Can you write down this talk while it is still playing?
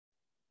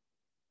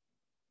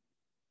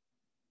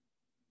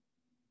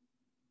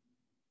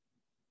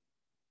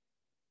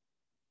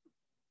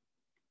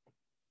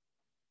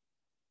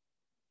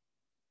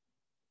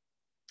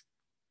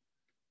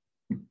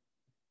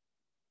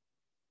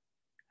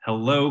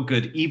Hello,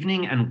 good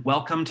evening, and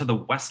welcome to the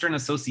Western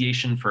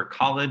Association for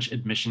College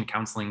Admission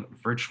Counseling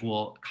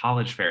Virtual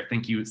College Fair.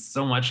 Thank you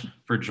so much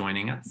for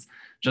joining us.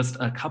 Just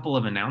a couple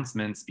of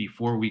announcements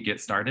before we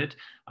get started.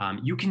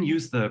 You can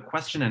use the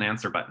question and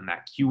answer button,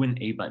 that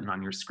Q&A button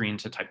on your screen,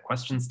 to type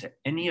questions to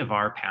any of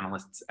our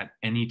panelists at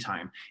any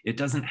time. It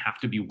doesn't have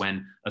to be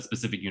when a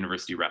specific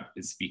university rep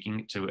is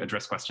speaking to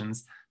address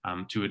questions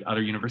to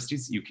other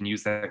universities. You can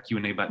use that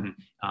Q&A button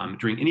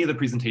during any of the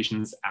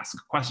presentations, ask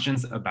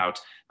questions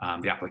about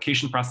the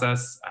application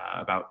process,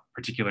 about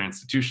particular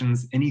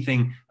institutions.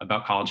 Anything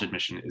about college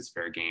admission is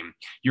fair game.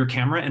 Your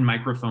camera and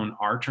microphone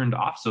are turned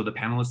off, so the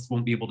panelists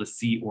won't be able to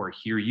see or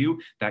hear you.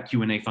 That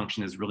Q&A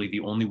function is really the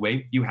only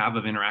way you have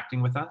of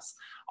interacting with us.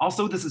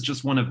 Also, this is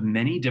just one of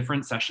many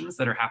different sessions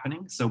that are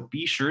happening, so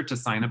be sure to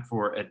sign up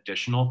for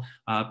additional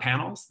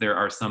panels. There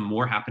are some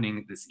more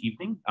happening this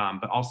evening,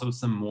 but also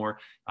some more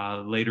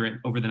later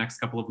over the next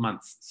couple of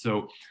months.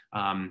 So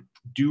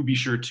do be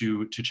sure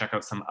to check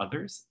out some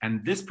others.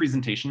 And this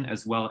presentation,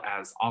 as well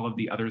as all of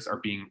the others, are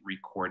being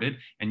recorded,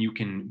 and you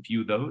can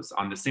view those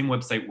on the same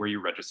website where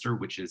you register,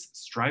 which is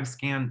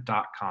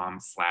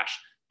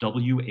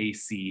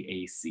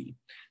strivescan.com/WACAC.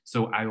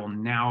 So I will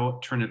now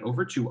turn it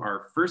over to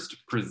our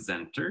first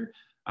presenter,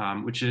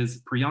 which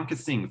is Priyanka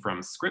Singh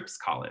from Scripps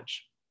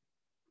College.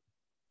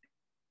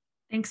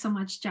 Thanks so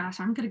much, Josh.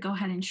 I'm going to go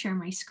ahead and share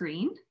my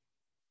screen.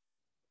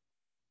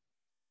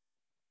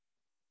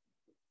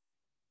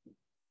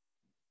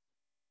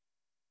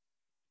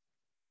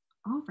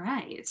 All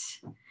right.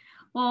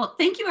 Well,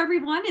 thank you,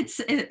 everyone.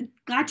 I'm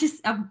glad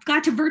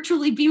to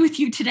virtually be with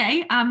you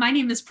today. My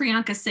name is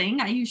Priyanka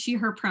Singh. I use she,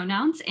 her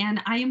pronouns, and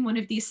I am one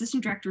of the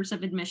assistant directors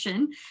of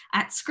admission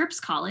at Scripps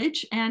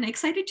College, and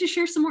excited to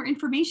share some more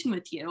information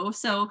with you.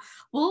 So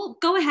we'll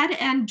go ahead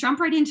and jump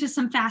right into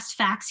some fast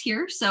facts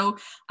here. So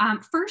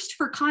first,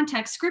 for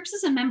context, Scripps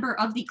is a member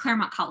of the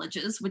Claremont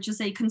Colleges, which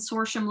is a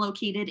consortium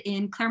located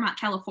in Claremont,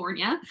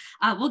 California.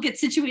 We'll get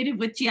situated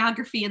with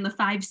geography and the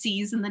 5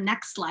 Cs in the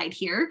next slide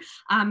here.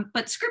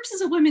 But Scripps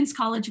is a women's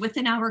college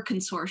within our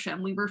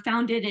consortium. We were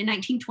founded in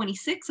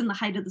 1926 in the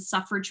height of the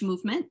suffrage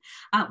movement.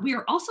 We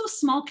are also a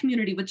small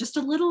community with just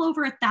a little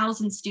over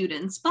 1,000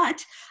 students,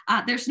 but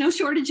there's no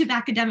shortage of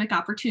academic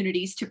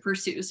opportunities to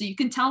pursue. So you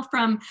can tell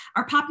from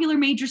our popular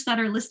majors that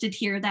are listed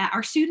here that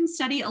our students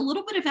study a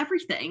little bit of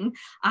everything.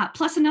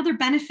 Plus, another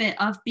benefit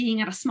of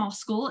being at a small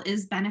school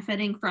is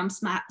benefiting from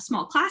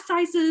small class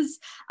sizes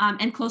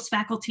and close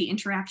faculty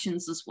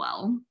interactions as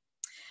well.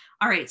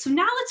 All right, so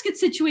now let's get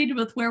situated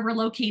with where we're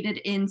located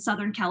in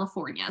Southern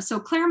California. So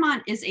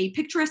Claremont is a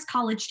picturesque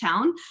college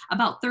town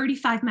about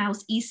 35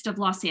 miles east of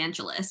Los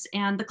Angeles.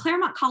 And the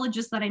Claremont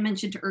Colleges that I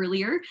mentioned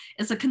earlier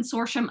is a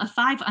consortium of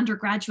 5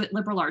 undergraduate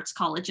liberal arts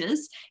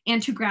colleges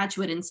and 2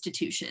 graduate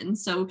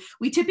institutions. So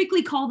we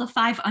typically call the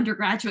 5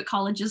 undergraduate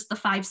colleges the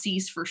 5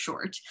 Cs for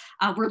short.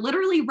 We're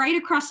literally right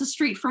across the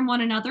street from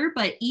one another,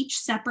 but each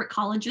separate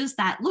colleges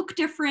that look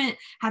different,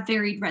 have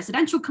varied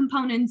residential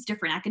components,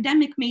 different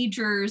academic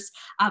majors,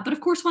 but of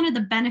course, one of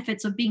the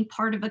benefits of being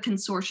part of a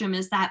consortium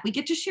is that we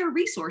get to share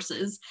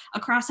resources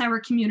across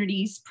our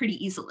communities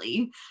pretty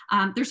easily.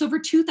 There's over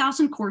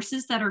 2,000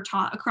 courses that are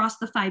taught across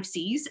the 5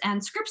 Cs,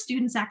 and Scripps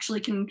students actually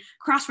can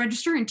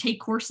cross-register and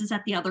take courses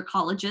at the other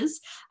colleges.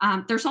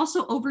 There's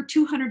also over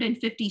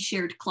 250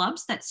 shared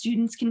clubs that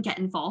students can get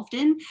involved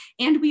in,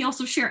 and we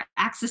also share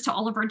access to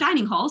all of our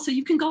dining halls, so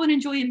you can go and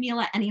enjoy a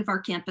meal at any of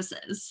our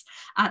campuses.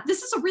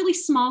 This is a really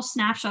small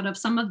snapshot of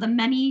some of the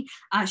many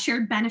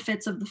shared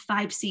benefits of the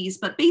 5 Cs,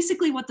 but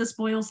basically what this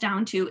boils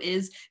down to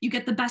is you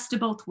get the best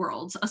of both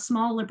worlds, a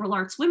small liberal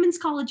arts women's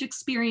college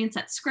experience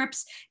at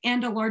Scripps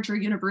and a larger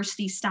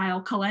university style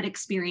co-ed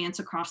experience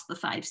across the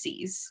 5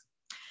 Cs.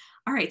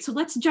 All right, so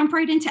let's jump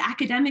right into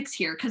academics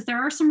here because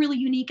there are some really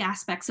unique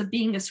aspects of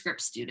being a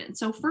Scripps student.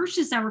 So first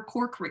is our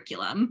core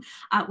curriculum,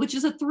 which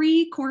is a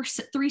 3-course,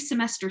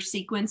 3-semester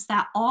sequence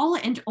that all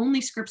and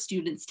only Scripps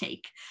students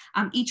take.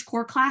 Each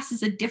core class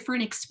is a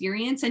different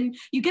experience, and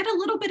you get a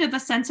little bit of a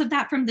sense of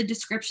that from the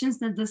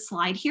descriptions of the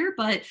slide here,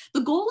 but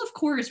the goal of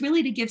core is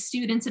really to give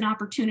students an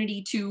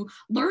opportunity to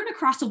learn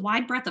across a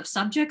wide breadth of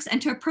subjects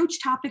and to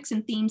approach topics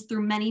and themes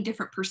through many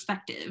different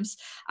perspectives.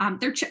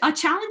 They're a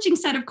challenging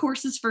set of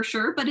courses for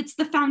sure, but it's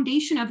the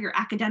foundation of your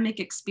academic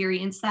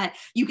experience that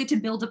you get to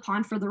build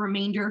upon for the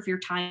remainder of your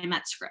time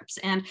at Scripps.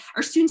 And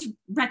our students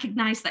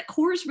recognize that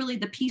core is really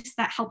the piece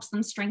that helps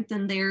them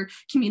strengthen their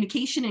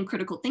communication and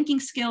critical thinking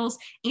skills.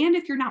 And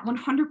if you're not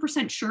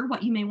 100% sure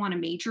what you may want to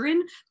major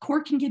in,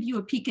 core can give you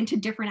a peek into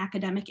different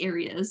academic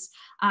areas.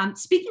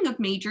 Speaking of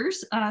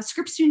majors,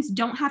 Scripps students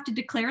don't have to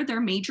declare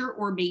their major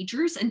or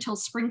majors until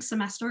spring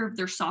semester of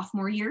their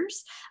sophomore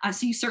years.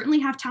 So you certainly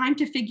have time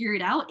to figure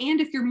it out.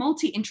 And if you're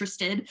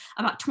multi-interested,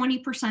 about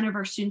 20% of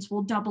our students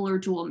will double or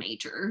dual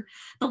major.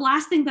 The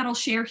last thing that I'll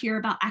share here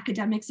about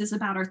academics is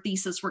about our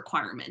thesis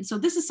requirements. So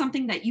this is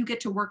something that you get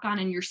to work on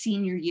in your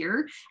senior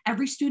year.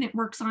 Every student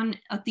works on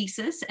a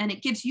thesis, and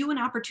it gives you an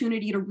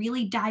opportunity to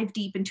really dive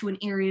deep into an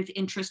area of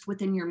interest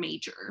within your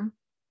major.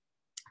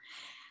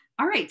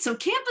 All right, so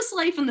campus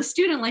life and the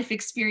student life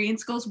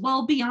experience goes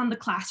well beyond the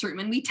classroom,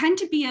 and we tend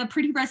to be a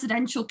pretty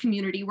residential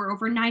community where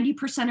over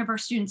 90% of our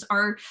students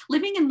are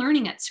living and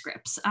learning at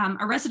Scripps.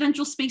 Our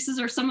residential spaces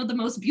are some of the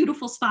most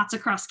beautiful spots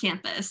across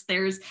campus.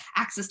 There's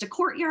access to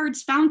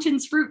courtyards,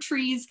 fountains, fruit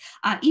trees,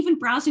 even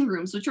browsing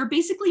rooms, which are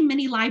basically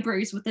mini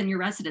libraries within your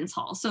residence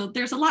hall. So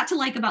there's a lot to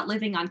like about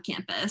living on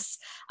campus.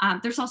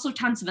 There's also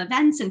tons of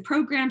events and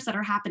programs that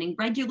are happening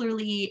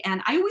regularly,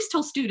 and I always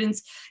tell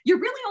students, you're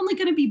really only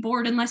going to be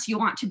bored unless you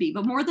want to be,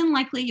 but more than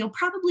likely you'll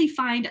probably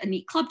find a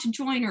neat club to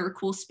join or a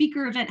cool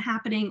speaker event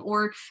happening,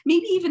 or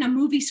maybe even a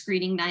movie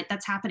screening night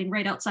that's happening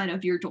right outside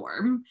of your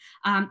dorm.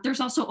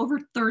 There's also over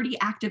 30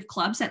 active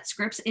clubs at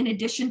Scripps, in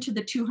addition to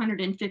the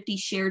 250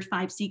 shared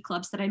 5C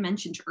clubs that I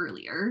mentioned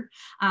earlier.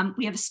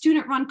 We have a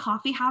student-run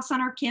coffee house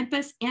on our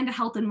campus and a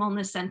health and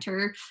wellness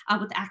center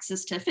with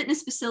access to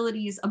fitness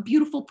facilities, a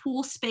beautiful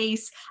pool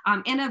space,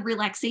 and a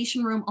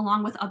relaxation room,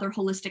 along with other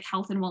holistic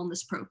health and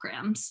wellness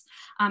programs.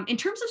 In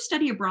terms of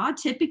study abroad,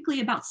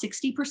 typically about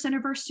 60%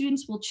 of our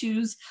students will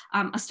choose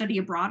a study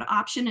abroad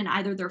option in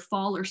either their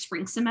fall or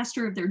spring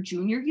semester of their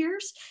junior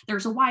years.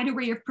 There's a wide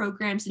array of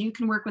programs, and you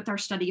can work with our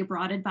study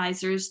abroad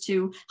advisors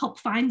to help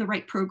find the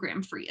right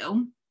program for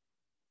you.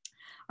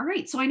 All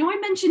right, so I know I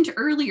mentioned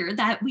earlier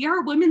that we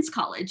are a women's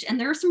college, and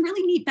there are some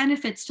really neat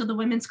benefits to the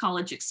women's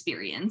college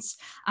experience.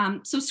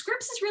 So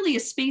Scripps is really a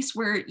space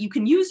where you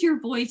can use your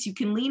voice, you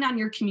can lean on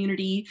your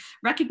community,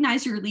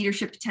 recognize your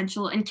leadership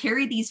potential, and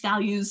carry these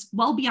values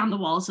well beyond the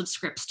walls of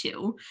Scripps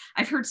too.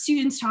 I've heard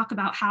students talk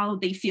about how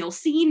they feel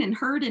seen and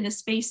heard in a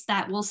space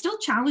that will still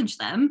challenge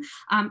them,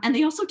 and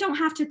they also don't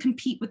have to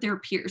compete with their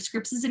peers.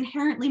 Scripps is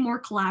inherently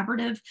more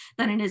collaborative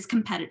than it is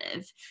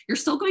competitive. You're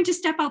still going to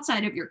step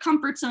outside of your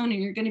comfort zone,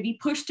 and you're going to be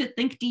pushed to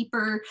think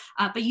deeper,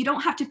 but you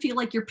don't have to feel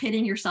like you're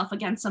pitting yourself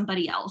against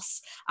somebody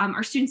else.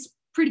 Our students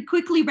pretty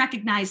quickly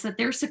recognize that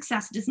their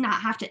success does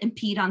not have to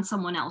impede on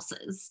someone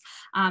else's.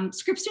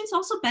 Scripps students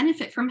also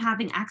benefit from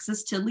having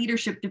access to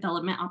leadership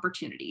development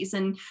opportunities.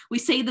 And we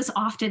say this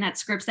often at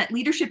Scripps, that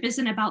leadership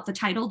isn't about the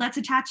title that's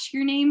attached to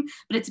your name,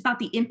 but it's about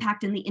the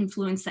impact and the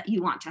influence that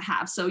you want to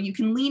have. So you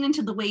can lean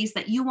into the ways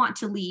that you want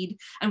to lead,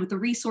 and with the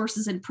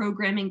resources and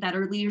programming that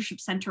our Leadership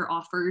Center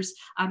offers,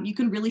 you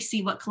can really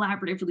see what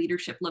collaborative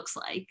leadership looks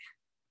like.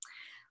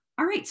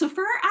 All right, so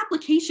for our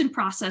application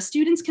process,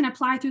 students can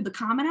apply through the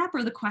Common App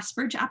or the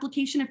QuestBridge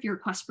application if you're a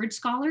QuestBridge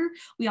scholar.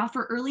 We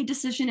offer early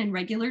decision and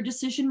regular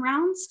decision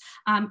rounds.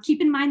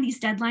 Keep in mind these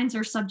deadlines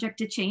are subject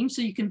to change,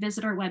 so you can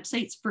visit our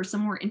websites for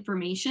some more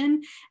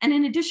information. And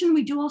in addition,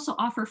 we do also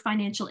offer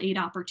financial aid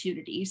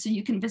opportunities, so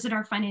you can visit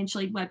our financial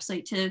aid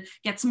website to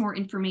get some more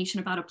information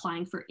about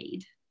applying for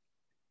aid.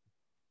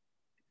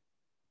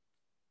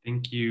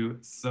 Thank you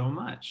so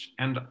much.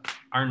 And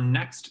our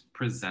next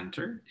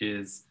presenter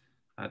is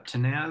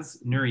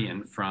Tanaz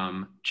Nurian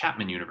from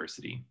Chapman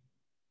University.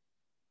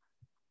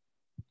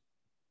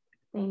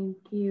 Thank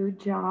you,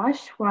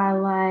 Josh.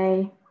 While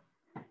I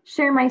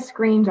share my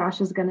screen,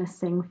 Josh is going to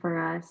sing for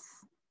us.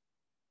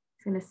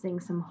 He's going to sing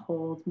some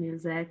hold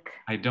music.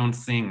 I don't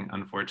sing,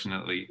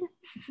 unfortunately.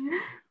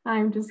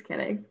 I'm just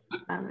kidding.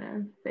 I'm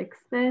going to fix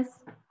this.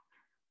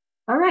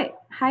 All right.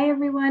 Hi,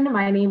 everyone.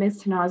 My name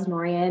is Tanaz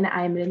Nurian.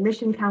 I'm an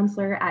admission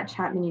counselor at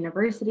Chapman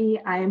University.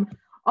 I'm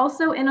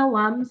also an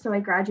alum, so I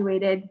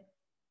graduated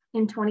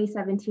in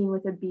 2017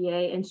 with a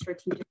BA in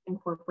Strategic and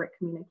Corporate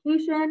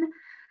Communication.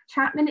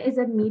 Chapman is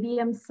a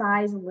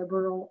medium-sized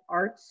liberal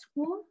arts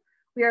school.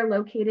 We are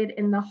located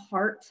in the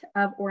heart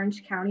of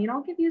Orange County, and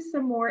I'll give you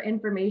some more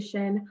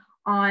information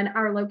on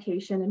our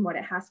location and what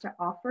it has to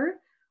offer.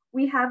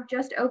 We have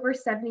just over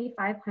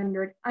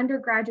 7,500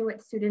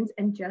 undergraduate students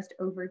and just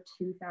over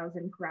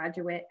 2,000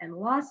 graduate and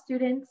law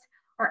students.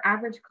 Our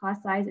average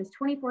class size is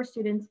 24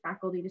 students,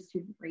 faculty to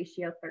student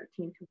ratio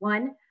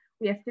 13:1.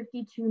 We have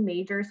 52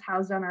 majors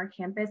housed on our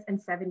campus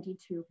and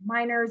 72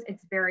 minors.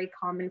 It's very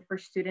common for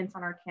students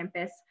on our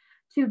campus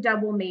to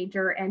double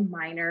major and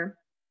minor.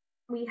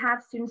 We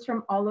have students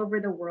from all over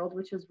the world,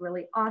 which is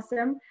really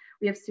awesome.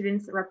 We have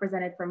students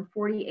represented from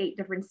 48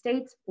 different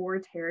states, 4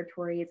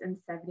 territories, and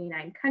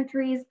 79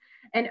 countries.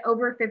 And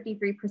over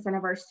 53%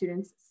 of our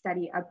students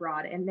study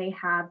abroad, and they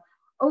have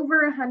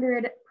over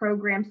 100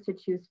 programs to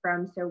choose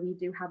from. So we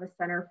do have a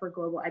Center for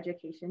Global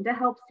Education to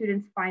help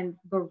students find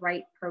the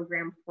right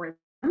program for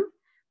them.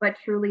 But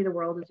truly the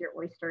world is your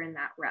oyster in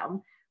that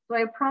realm. So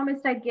I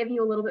promised I'd give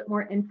you a little bit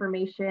more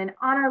information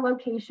on our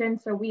location.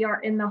 So we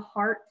are in the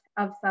heart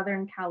of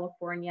Southern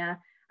California.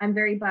 I'm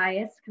very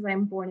biased because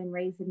I'm born and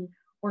raised in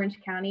Orange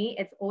County.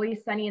 It's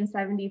always sunny and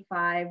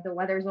 75. The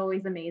weather's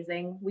always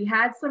amazing. We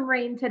had some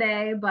rain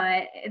today,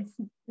 but it's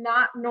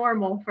not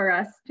normal for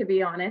us, to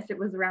be honest. It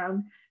was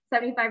around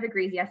 75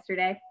 degrees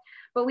yesterday,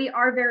 but we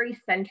are very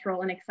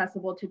central and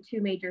accessible to 2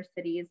 major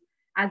cities.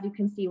 As you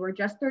can see, we're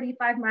just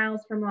 35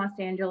 miles from Los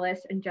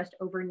Angeles and just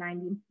over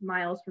 90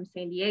 miles from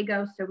San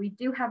Diego. So we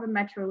do have a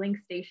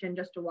Metrolink station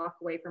just a walk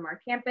away from our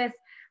campus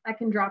that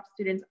can drop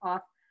students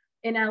off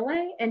in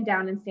LA and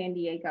down in San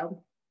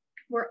Diego.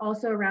 We're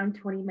also around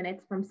 20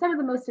 minutes from some of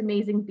the most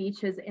amazing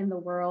beaches in the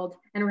world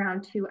and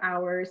around 2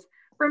 hours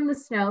from the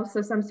snow.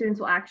 So some students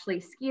will actually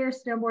ski or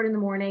snowboard in the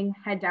morning,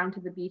 head down to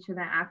the beach in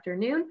the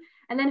afternoon,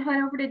 and then head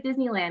over to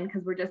Disneyland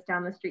because we're just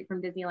down the street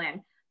from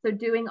Disneyland. So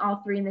doing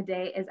all three in the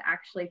day is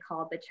actually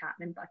called the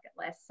Chapman bucket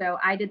list. So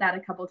I did that a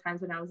couple of times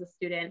when I was a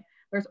student.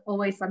 There's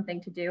always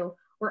something to do.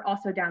 We're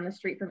also down the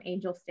street from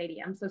Angel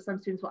Stadium. So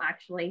some students will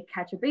actually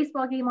catch a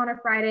baseball game on a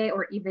Friday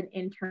or even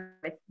intern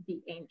with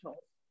the Angels.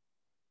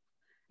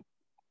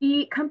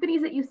 The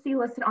companies that you see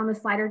listed on the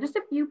slide are just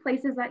a few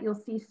places that you'll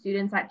see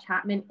students at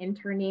Chapman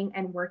interning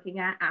and working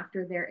at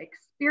after their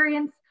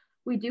experience.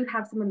 We do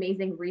have some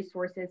amazing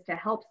resources to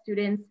help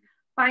students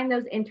find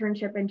those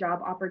internship and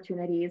job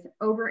opportunities.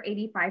 Over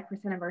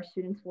 85% of our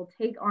students will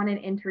take on an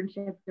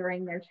internship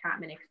during their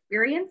Chapman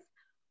experience.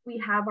 We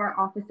have our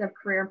Office of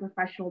Career and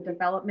Professional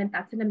Development.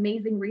 That's an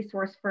amazing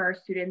resource for our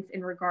students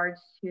in regards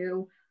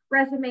to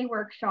resume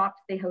workshops.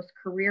 They host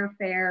career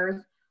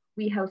fairs.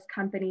 We host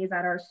companies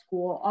at our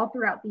school all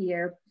throughout the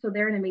year. So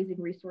they're an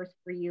amazing resource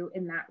for you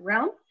in that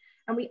realm.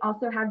 And we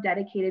also have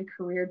dedicated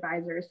career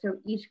advisors. So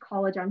each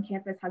college on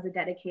campus has a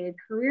dedicated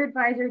career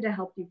advisor to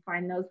help you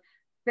find those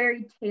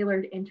very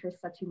tailored interests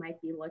that you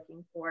might be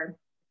looking for.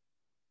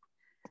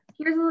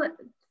 Here's a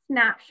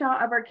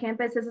snapshot of our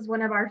campus. This is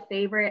one of our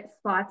favorite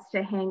spots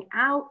to hang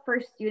out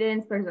for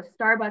students. There's a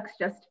Starbucks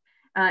just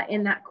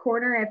in that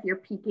corner if you're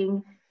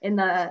peeking in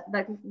the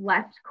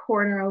left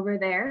corner over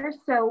there.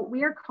 So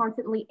we are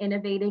constantly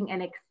innovating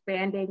and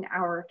expanding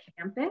our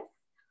campus.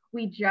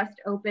 We just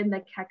opened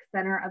the Keck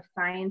Center of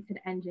Science and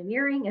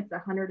Engineering. It's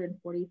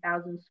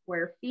 140,000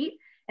 square feet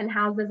and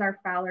houses our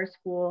Fowler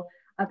School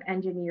of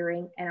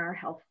Engineering and our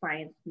health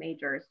science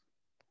majors.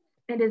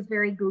 It is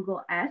very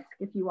Google-esque.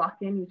 If you walk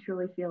in, you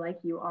truly feel like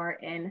you are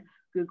in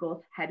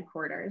Google's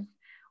headquarters.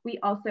 We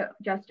also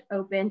just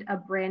opened a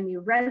brand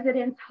new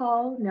residence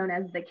hall known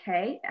as the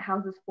K. It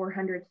houses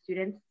 400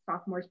 students,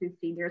 sophomores through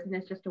seniors, and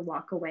it's just a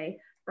walk away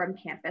from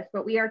campus.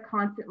 But we are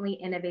constantly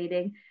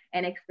innovating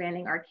and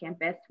expanding our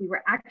campus. We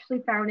were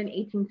actually founded in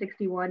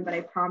 1861, but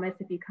I promise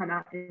if you come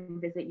out and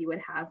visit, you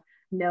would have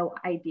no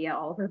idea.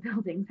 All of our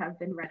buildings have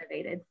been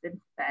renovated since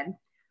then.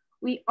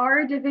 We are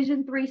a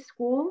Division III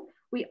school.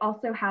 We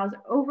also house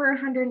over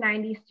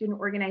 190 student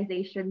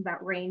organizations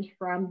that range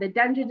from the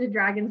Dungeons and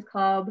Dragons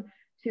Club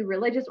to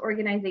religious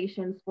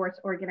organizations, sports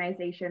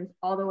organizations,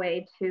 all the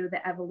way to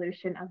the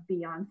evolution of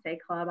Beyonce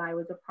Club. I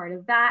was a part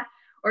of that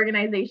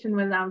organization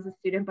when I was a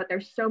student, but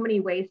there's so many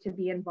ways to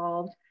be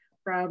involved,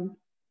 from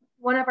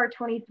one of our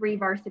 23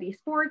 varsity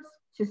sports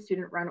to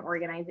student-run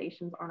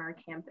organizations on our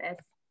campus.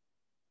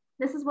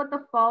 This is what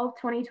the fall of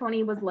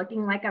 2020 was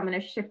looking like. I'm going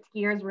to shift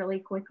gears really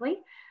quickly.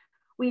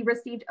 We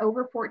received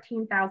over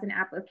 14,000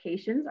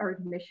 applications. Our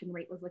admission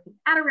rate was looking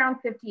at around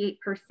 58%.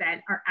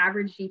 Our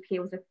average GPA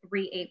was a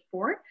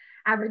 3.84.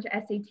 Average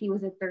SAT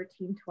was a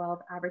 13.12.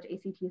 Average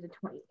ACT is a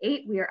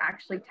 28. We are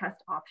actually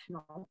test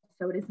optional,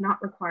 so it is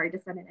not required to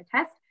send in a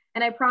test.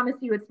 And I promise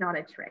you, it's not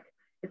a trick.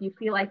 If you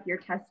feel like your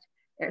test,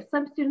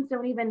 some students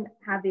don't even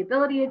have the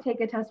ability to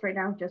take a test right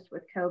now just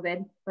with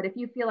COVID. But if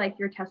you feel like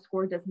your test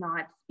score does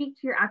not speak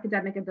to your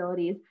academic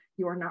abilities,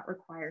 you are not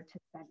required to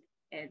send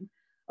it in.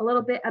 A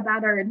little bit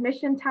about our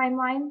admission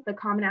timeline. The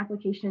common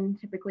application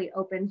typically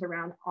opens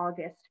around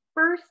August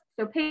 1st.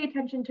 So pay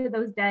attention to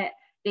those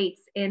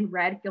dates in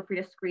red. Feel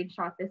free to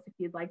screenshot this if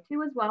you'd like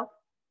to as well.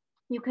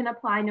 You can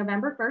apply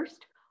November 1st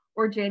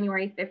or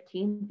January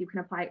 15th. You can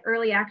apply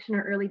early action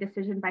or early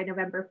decision by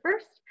November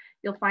 1st.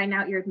 You'll find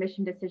out your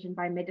admission decision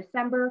by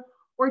mid-December,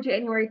 or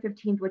January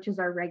 15th, which is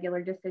our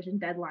regular decision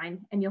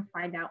deadline, and you'll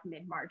find out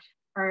mid-March.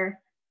 Our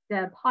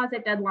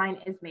deposit deadline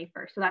is May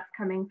 1st. So that's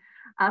coming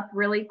up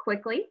really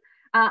quickly.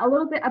 A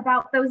little bit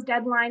about those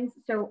deadlines.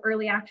 So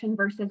early action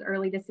versus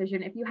early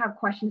decision. If you have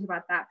questions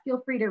about that,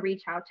 feel free to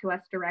reach out to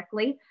us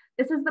directly.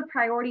 This is the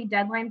priority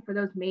deadline for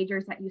those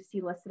majors that you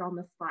see listed on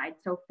the slide.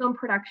 So film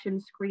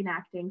production, screen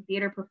acting,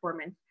 theater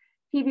performance,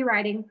 TV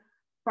writing,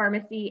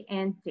 pharmacy,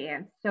 and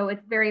dance. So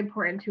it's very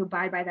important to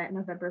abide by that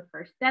November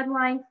 1st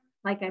deadline.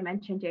 Like I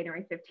mentioned,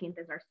 January 15th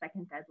is our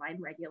second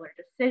deadline, regular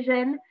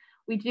decision.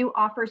 We do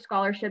offer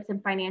scholarships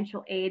and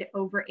financial aid.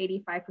 Over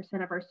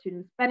 85% of our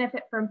students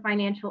benefit from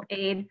financial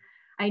aid.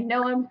 I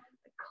know I'm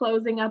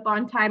closing up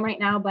on time right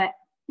now, but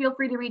feel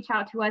free to reach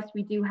out to us.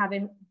 We do have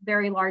a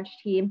very large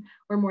team.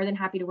 We're more than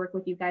happy to work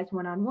with you guys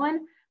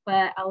one-on-one,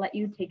 but I'll let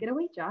you take it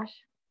away, Josh.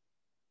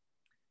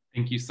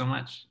 Thank you so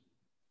much.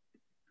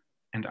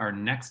 And our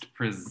next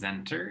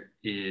presenter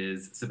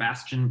is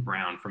Sebastian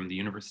Brown from the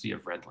University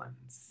of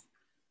Redlands.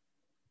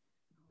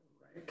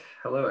 All right.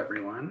 Hello,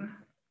 everyone.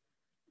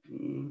 Let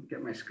me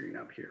get my screen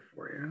up here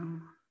for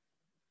you.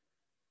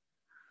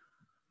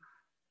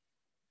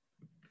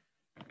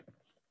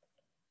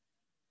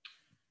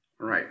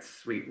 All right,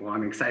 sweet. Well,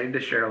 I'm excited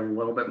to share a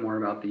little bit more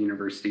about the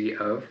University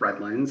of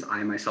Redlands.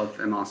 I myself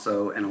am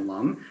also an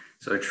alum,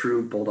 so a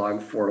true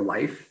Bulldog for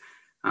life.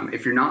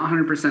 If you're not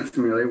 100%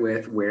 familiar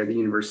with where the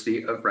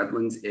University of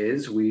Redlands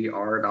is, we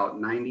are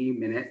about 90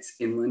 minutes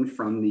inland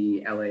from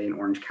the LA and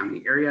Orange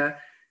County area,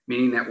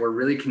 meaning that we're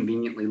really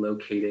conveniently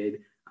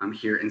located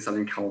here in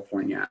Southern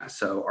California.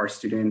 So our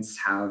students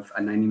have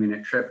a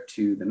 90-minute trip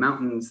to the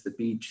mountains, the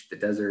beach, the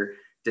desert,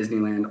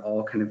 Disneyland,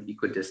 all kind of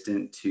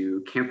equidistant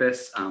to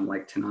campus.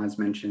 Like Tanaz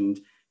mentioned,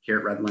 here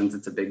at Redlands,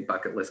 it's a big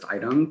bucket list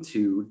item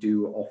to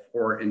do all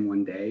 4 in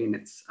one day, and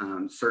it's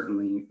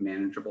certainly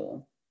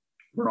manageable.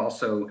 We're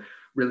also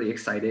really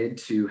excited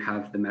to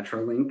have the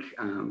Metrolink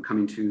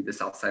coming to the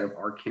south side of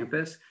our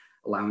campus,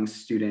 allowing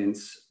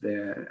students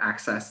the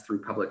access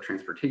through public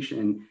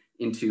transportation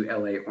into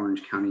LA,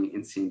 Orange County,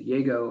 and San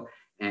Diego.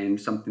 And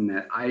something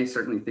that I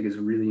certainly think is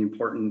really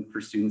important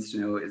for students to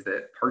know is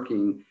that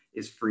parking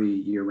is free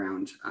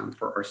year-round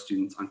for our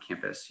students on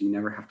campus. You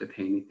never have to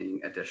pay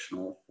anything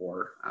additional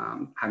for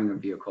having a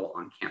vehicle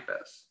on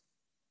campus.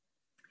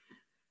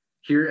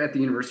 Here at the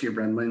University of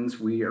Redlands,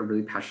 we are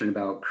really passionate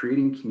about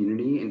creating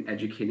community and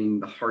educating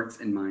the hearts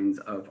and minds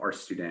of our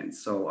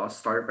students. So I'll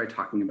start by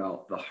talking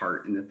about the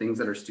heart and the things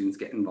that our students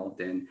get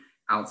involved in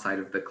outside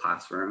of the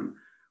classroom.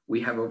 We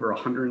have over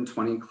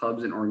 120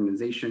 clubs and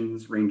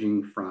organizations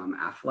ranging from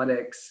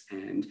athletics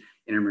and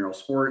intramural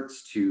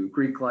sports to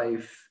Greek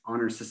life,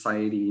 honor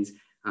societies,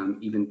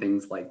 even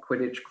things like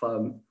Quidditch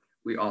Club.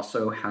 We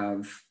also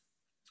have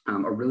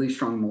a really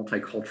strong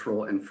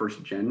multicultural and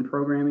first gen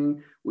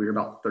programming. We're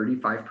about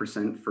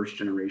 35% first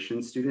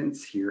generation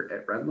students here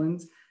at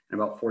Redlands and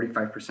about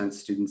 45%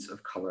 students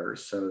of color.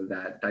 So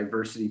that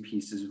diversity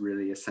piece is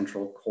really a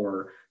central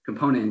core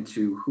component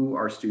to who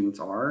our students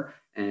are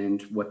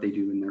and what they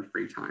do in their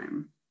free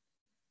time.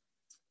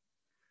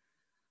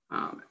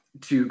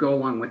 To go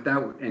along with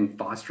that and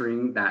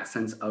fostering that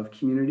sense of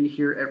community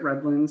here at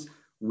Redlands,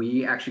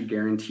 we actually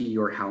guarantee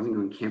your housing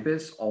on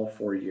campus all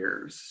 4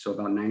 years. So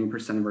about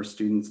 90% of our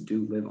students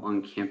do live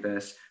on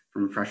campus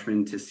from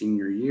freshman to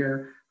senior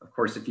year. Of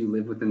course, if you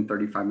live within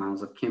 35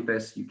 miles of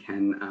campus, you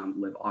can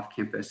live off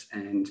campus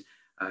and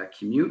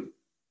commute.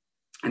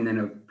 And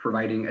then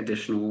providing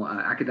additional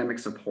academic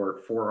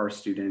support for our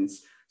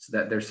students so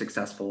that they're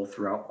successful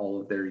throughout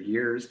all of their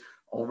years.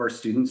 All of our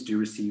students do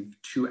receive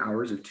 2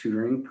 hours of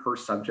tutoring per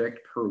subject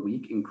per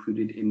week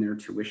included in their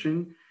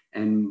tuition.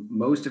 And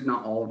most, if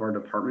not all, of our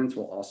departments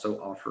will also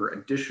offer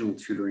additional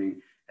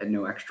tutoring at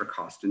no extra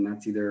cost. And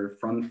that's either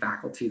from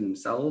faculty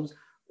themselves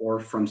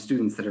or from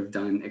students that have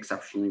done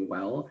exceptionally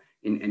well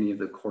in any of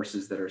the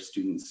courses that our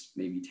students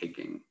may be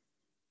taking.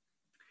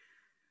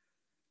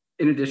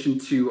 In addition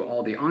to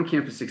all the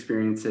on-campus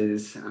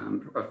experiences,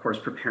 of course,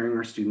 preparing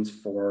our students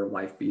for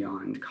life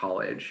beyond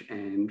college.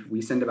 And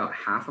we send about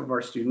half of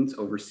our students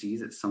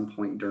overseas at some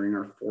point during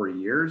our 4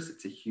 years.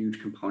 It's a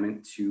huge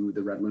component to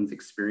the Redlands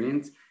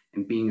experience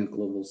and being a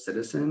global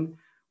citizen.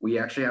 We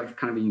actually have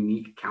kind of a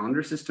unique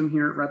calendar system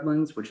here at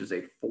Redlands, which is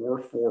a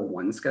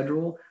 4-4-1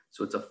 schedule.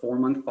 So it's a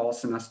 4-month fall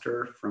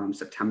semester from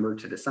September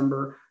to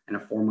December and a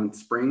 4-month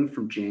spring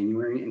from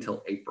January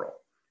until April.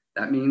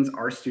 That means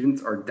our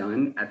students are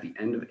done at the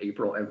end of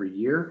April every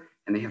year,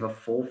 and they have a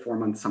full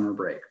 4-month summer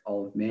break,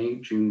 all of May,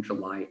 June,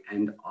 July,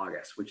 and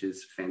August, which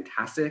is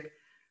fantastic.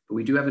 But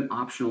we do have an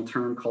optional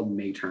term called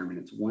May term, and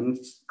it's one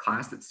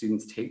class that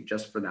students take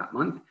just for that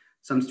month.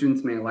 Some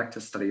students may elect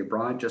to study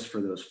abroad just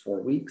for those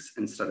 4 weeks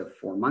instead of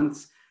 4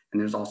 months.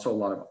 And there's also a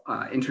lot of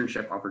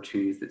internship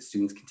opportunities that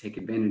students can take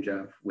advantage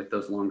of with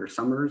those longer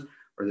summers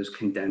or those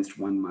condensed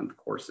 1-month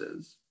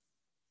courses.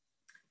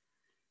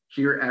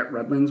 Here at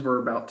Redlands,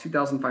 we're about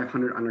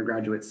 2,500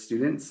 undergraduate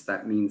students.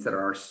 That means that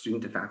our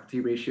student to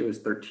faculty ratio is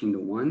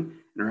 13-1, and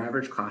our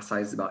average class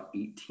size is about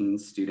 18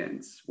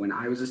 students. When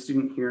I was a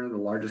student here, the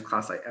largest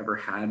class I ever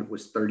had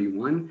was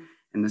 31,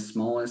 and the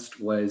smallest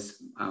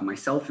was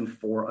myself and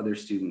 4 other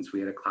students. We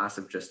had a class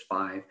of just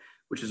 5,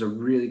 which is a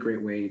really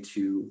great way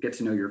to get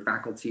to know your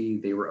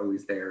faculty. They were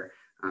always there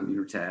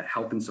to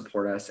help and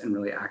support us and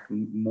really act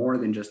more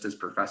than just as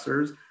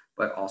professors,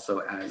 but also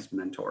as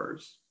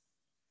mentors.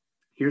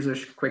 Here's a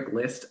quick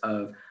list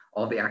of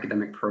all the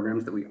academic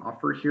programs that we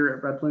offer here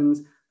at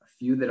Redlands. A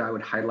few that I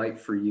would highlight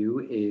for you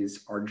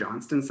is our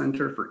Johnston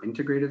Center for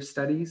Integrative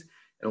Studies.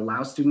 It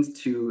allows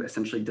students to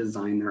essentially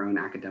design their own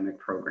academic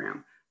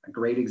program. A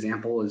great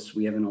example is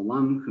we have an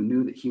alum who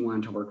knew that he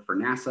wanted to work for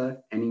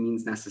NASA, any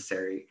means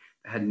necessary,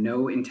 but had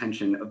no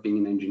intention of being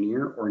an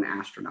engineer or an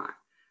astronaut.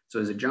 So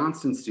as a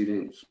Johnston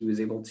student, he was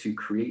able to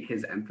create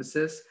his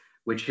emphasis,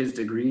 which his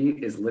degree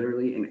is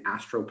literally in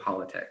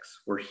astropolitics,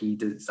 where he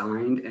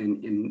designed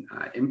and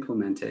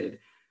implemented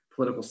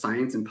political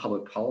science and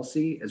public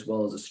policy, as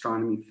well as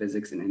astronomy,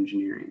 physics, and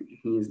engineering.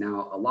 He is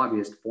now a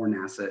lobbyist for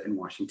NASA in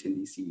Washington,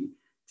 D.C.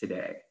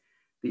 today.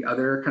 The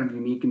other kind of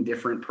unique and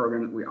different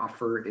program that we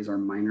offer is our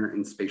minor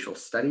in spatial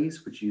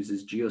studies, which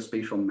uses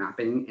geospatial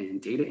mapping and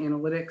data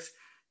analytics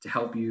to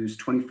help use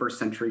 21st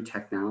century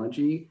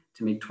technology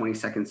to make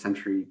 22nd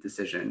century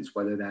decisions,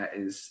 whether that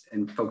is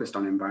focused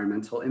on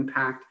environmental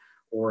impact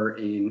or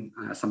in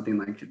something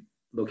like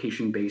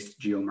location-based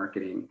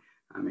geomarketing,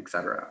 et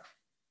cetera.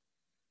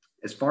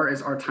 As far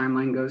as our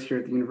timeline goes here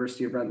at the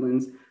University of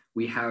Redlands,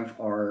 we have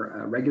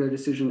our regular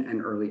decision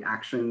and early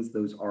actions.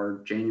 Those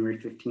are January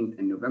 15th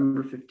and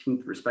November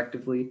 15th,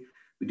 respectively.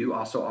 We do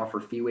also offer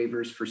fee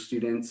waivers for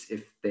students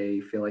if they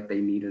feel like they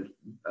need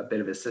a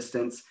bit of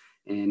assistance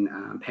in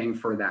paying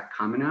for that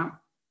common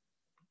app.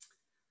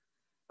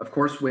 Of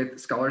course, with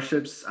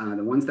scholarships,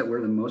 the ones that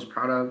we're the most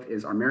proud of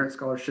is our merit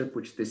scholarship,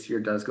 which this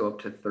year does go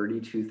up to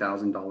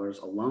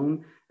 $32,000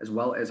 alone, as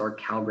well as our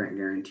Cal Grant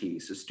guarantee.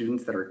 So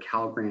students that are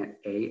Cal Grant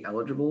A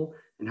eligible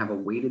and have a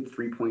weighted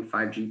 3.5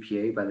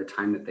 GPA by the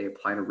time that they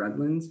apply to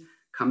Redlands,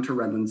 come to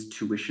Redlands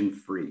tuition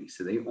free.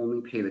 So they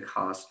only pay the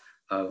cost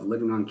of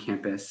living on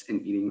campus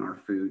and eating our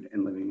food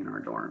and living in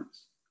our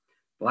dorms.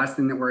 The last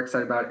thing that we're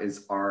excited about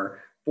is our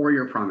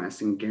 4-year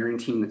promise and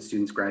guaranteeing that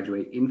students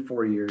graduate in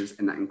 4 years,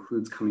 and that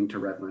includes coming to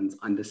Redlands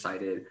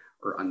undecided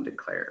or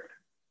undeclared.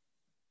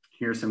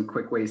 Here are some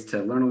quick ways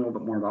to learn a little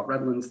bit more about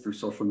Redlands through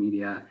social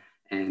media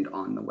and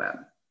on the web.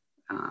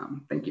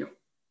 Thank you.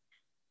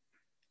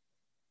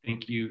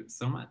 Thank you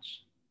so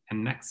much.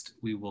 And next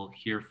we will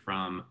hear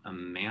from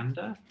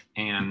Amanda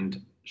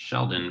and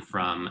Sheldon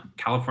from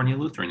California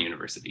Lutheran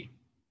University.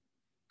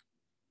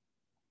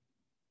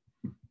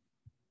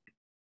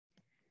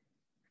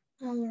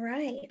 All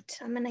right,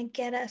 I'm gonna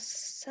get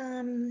us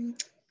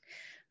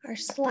our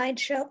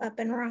slideshow up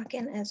and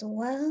rocking as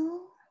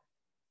well.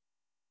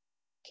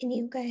 Can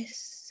you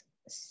guys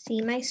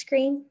see my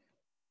screen?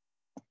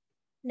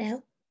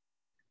 No?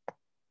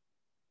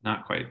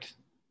 Not quite.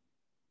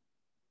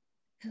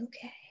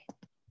 Okay,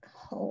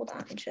 hold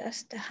on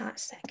just a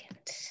hot second.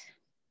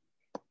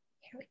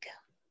 Here we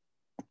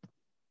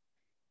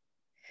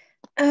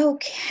go.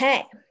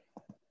 Okay.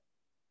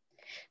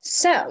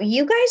 So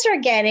you guys are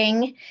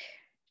getting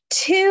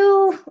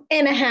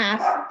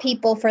 2.5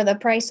 people for the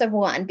price of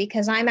one,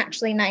 because I'm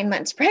actually 9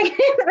 months pregnant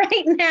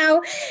right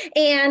now.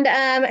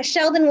 And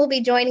Sheldon will be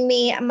joining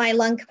me. My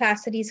lung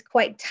capacity is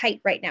quite tight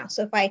right now.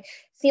 So if I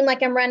seem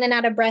like I'm running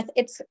out of breath,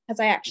 it's because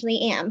I actually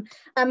am.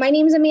 My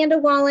name is Amanda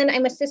Wallen.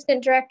 I'm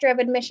Assistant Director of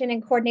Admission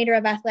and Coordinator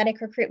of Athletic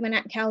Recruitment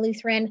at Cal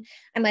Lutheran.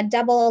 I'm a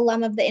double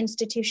alum of the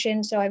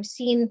institution, so I've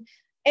seen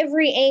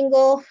every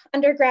angle,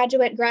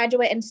 undergraduate,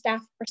 graduate, and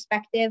staff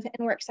perspective,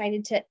 and we're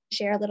excited to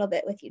share a little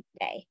bit with you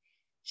today.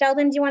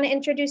 Sheldon, do you want to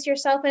introduce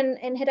yourself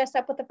and hit us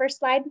up with the first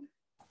slide?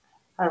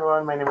 Hi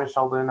everyone, my name is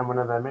Sheldon. I'm one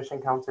of the admission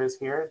counselors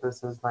here.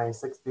 This is my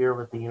 6th year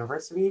with the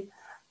university.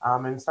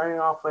 And starting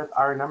off with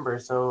our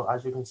numbers. So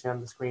as you can see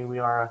on the screen, we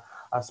are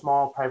a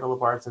small private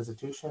liberal arts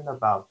institution,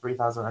 about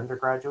 3,000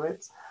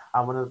 undergraduates.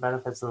 One of the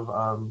benefits of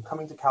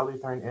coming to Cal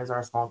Lutheran is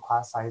our small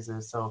class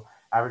sizes. So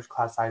average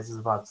class size is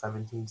about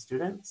 17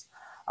 students.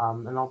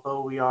 And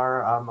although we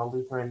are a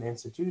Lutheran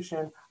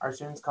institution, our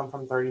students come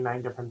from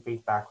 39 different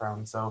faith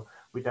backgrounds. So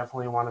we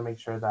definitely want to make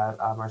sure that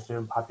our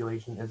student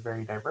population is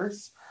very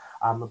diverse.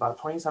 About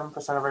 27%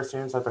 of our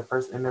students are the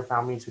first in their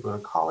family to go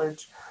to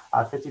college.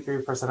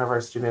 53% of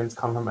our students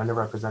come from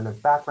underrepresented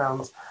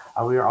backgrounds.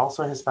 We are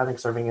also a Hispanic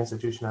serving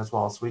institution as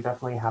well. So we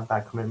definitely have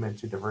that commitment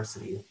to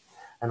diversity.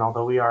 And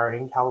although we are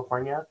in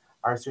California,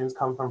 our students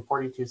come from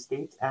 42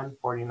 states and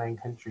 49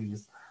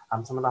 countries.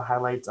 Some of the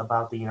highlights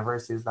about the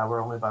university is that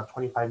we're only about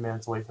 25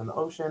 minutes away from the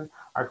ocean.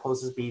 Our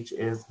closest beach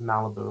is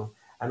Malibu.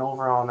 And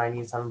overall,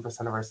 97%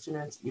 of our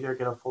students either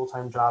get a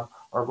full-time job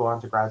or go on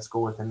to grad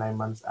school within 9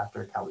 months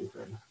after Cal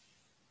Lutheran.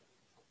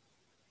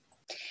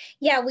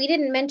 Yeah, we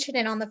didn't mention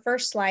it on the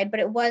first slide, but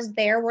it was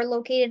there. We're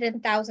located in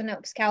Thousand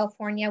Oaks,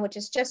 California, which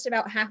is just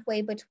about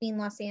halfway between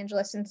Los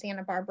Angeles and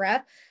Santa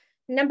Barbara.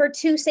 Number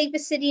 2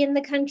 safest city in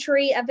the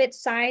country of its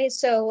size.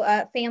 So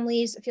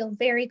families feel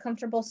very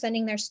comfortable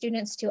sending their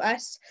students to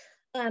us.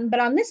 But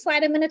on this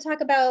slide, I'm going to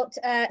talk about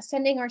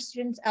sending our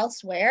students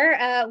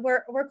elsewhere.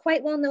 We're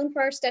quite well known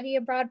for our study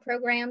abroad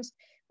programs.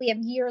 We have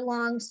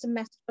year-long,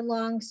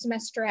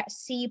 semester at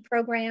sea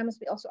programs.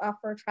 We also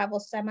offer travel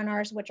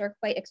seminars, which are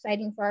quite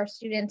exciting for our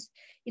students.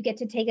 You get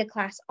to take a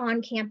class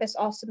on campus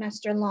all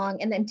semester long,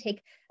 and then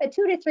take a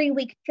 2 to 3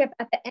 week trip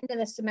at the end of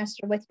the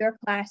semester with your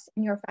class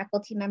and your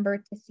faculty member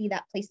to see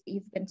that place that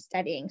you've been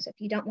studying. So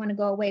if you don't want to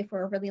go away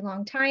for a really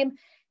long time,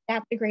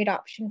 that's a great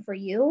option for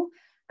you.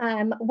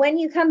 When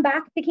you come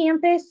back to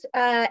campus,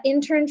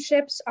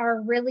 internships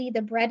are really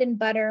the bread and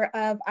butter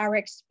of our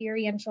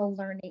experiential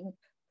learning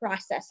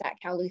process at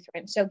Cal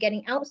Lutheran. So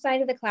getting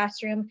outside of the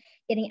classroom,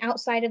 getting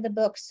outside of the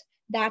books,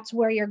 that's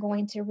where you're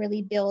going to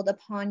really build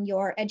upon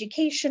your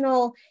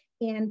educational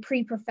and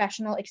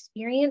pre-professional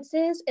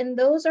experiences. And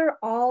those are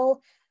all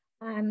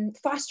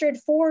fostered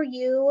for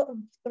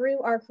you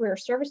through our career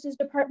services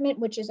department,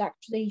 which is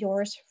actually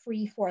yours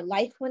free for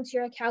life once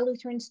you're a Cal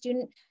Lutheran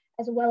student,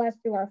 as well as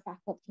through our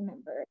faculty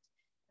members.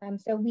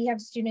 So we have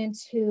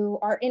students who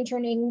are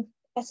interning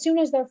as soon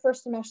as their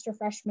first semester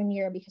freshman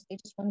year, because they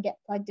just want to get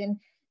plugged in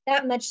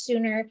that much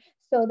sooner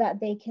so that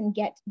they can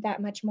get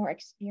that much more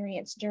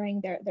experience during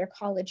their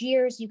college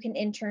years. You can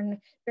intern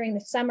during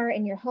the summer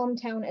in your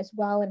hometown as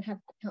well and have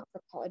that count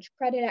for college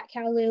credit at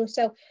CalU.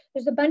 So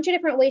there's a bunch of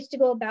different ways to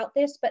go about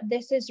this, but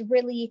this is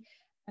really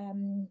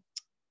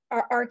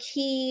our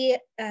key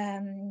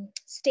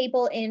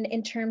staple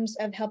in terms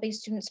of helping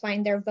students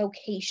find their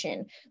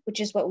vocation, which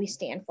is what we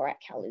stand for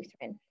at Cal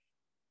Lutheran.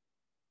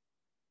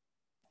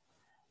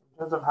 In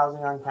terms of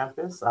housing on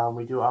campus,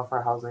 we do offer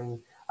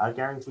housing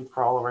guaranteed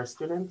for all of our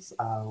students.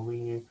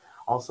 We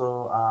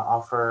also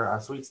offer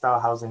suite style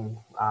housing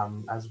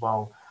as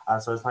well.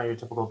 So it's not your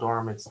typical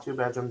dorm, it's 2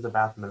 bedrooms, a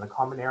bathroom, and a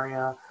common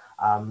area.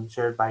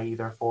 shared by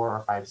either 4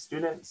 or 5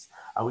 students.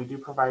 We do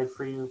provide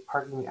free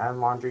parking and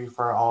laundry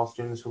for all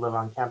students who live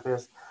on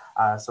campus,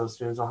 so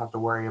students don't have to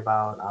worry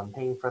about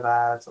paying for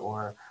that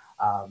or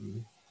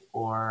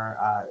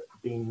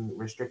being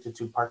restricted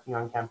to parking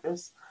on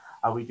campus.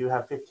 We do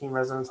have 15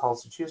 residence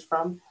halls to choose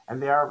from,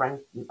 and they are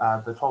ranked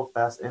the 12th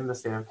best in the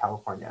state of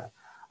California.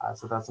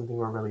 So that's something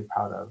we're really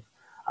proud of.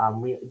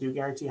 We do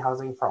guarantee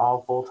housing for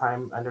all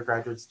full-time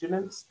undergraduate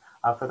students.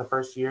 For the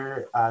first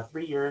year,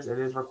 3 years, it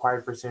is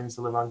required for students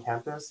to live on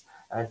campus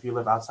if you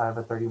live outside of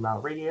a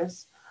 30-mile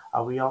radius.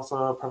 We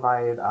also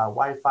provide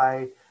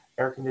Wi-Fi,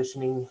 air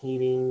conditioning,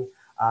 heating,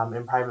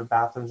 and private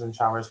bathrooms and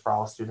showers for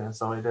all students.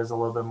 So it is a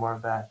little bit more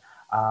of that,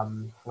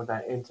 with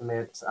that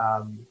intimate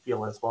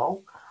feel as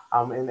well.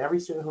 And every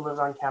student who lives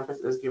on campus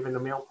is given a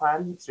meal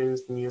plan.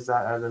 Students can use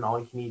that at an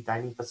all-you-can-eat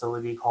dining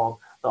facility called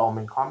the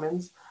Almond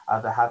Commons,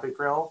 the Habit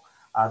Grill,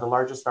 the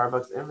largest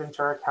Starbucks in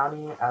Ventura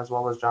County, as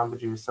well as Jamba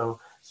Juice. So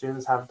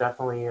students have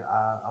definitely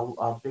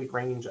a big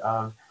range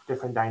of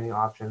different dining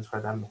options for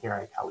them here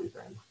at Cal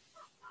Lutheran.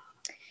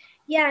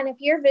 Yeah, and if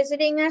you're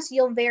visiting us,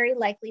 you'll very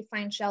likely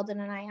find Sheldon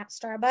and I at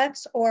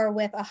Starbucks or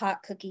with a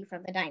hot cookie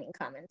from the dining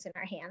commons in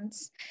our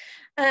hands.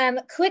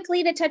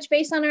 Quickly to touch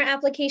base on our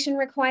application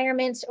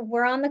requirements,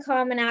 we're on the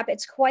Common App.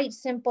 It's quite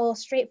simple,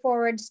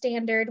 straightforward,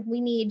 standard.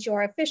 We need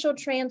your official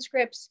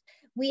transcripts.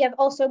 We have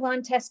also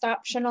gone test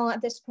optional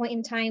at this point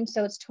in time,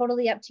 so it's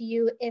totally up to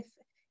you if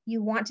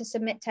you want to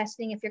submit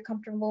testing, if you're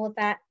comfortable with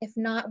that. If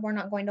not, we're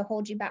not going to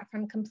hold you back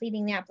from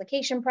completing the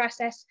application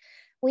process.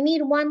 We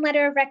need 1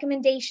 letter of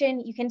recommendation.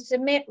 You can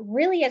submit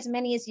really as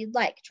many as you'd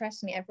like.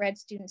 Trust me, I've read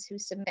students who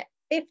submit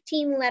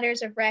 15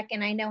 letters of rec,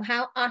 and I know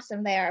how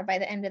awesome they are by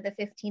the end of the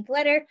 15th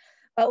letter,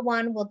 but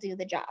 1 will do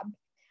the job.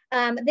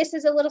 This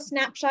is a little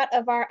snapshot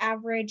of our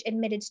average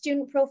admitted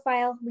student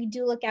profile. We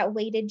do look at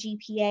weighted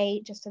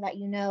GPA, just so that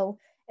you know,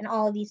 and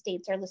all of these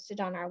dates are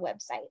listed on our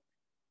website.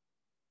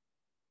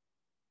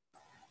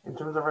 In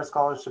terms of our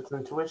scholarships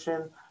and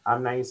tuition,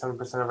 97%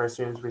 of our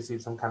students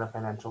receive some kind of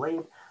financial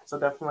aid. So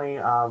definitely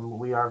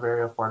we are a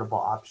very affordable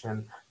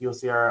option. You'll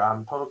see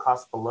our total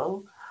cost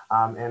below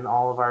and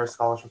all of our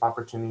scholarship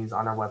opportunities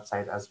on our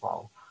website as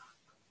well.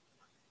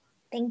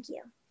 Thank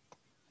you.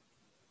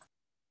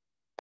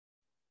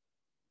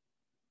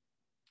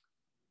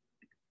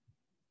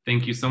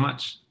 Thank you so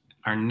much.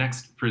 Our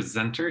next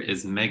presenter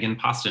is Megan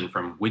Poston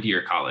from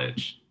Whittier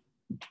College.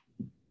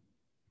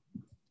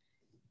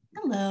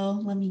 Hello,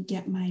 let me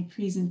get my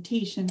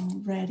presentation all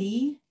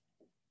ready.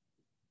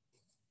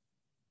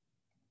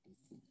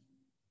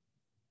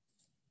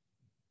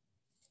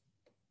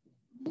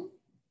 There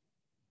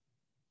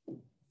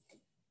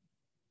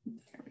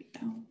we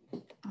go.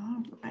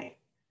 All right.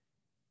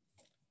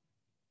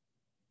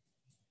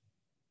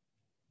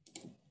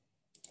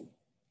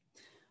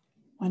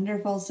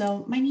 Wonderful.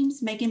 So my name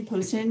is Megan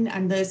Poston.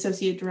 I'm the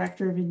Associate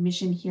Director of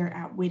Admission here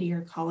at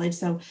Whittier College.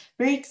 So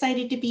very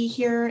excited to be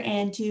here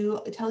and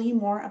to tell you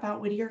more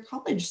about Whittier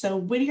College. So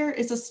Whittier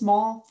is a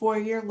small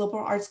 4-year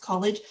liberal arts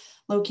college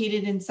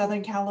located in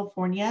Southern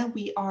California.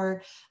 We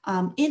are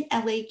in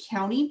LA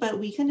County, but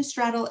we kind of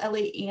straddle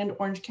LA and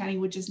Orange County,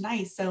 which is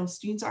nice. So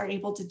students are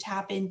able to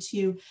tap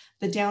into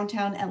the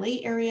downtown LA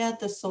area,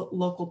 the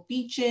local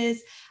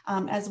beaches,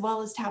 as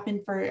well as tap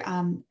in for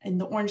in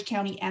the Orange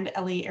County and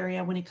LA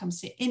area when it comes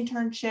to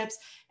internships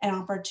and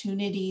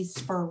opportunities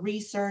for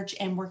research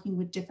and working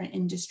with different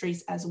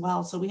industries as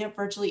well. So we have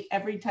virtually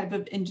every type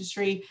of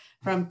industry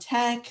from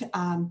tech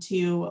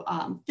to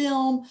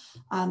film,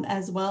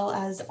 as well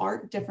as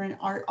art, different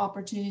art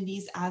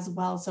opportunities as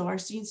well. So our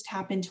students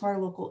tap into our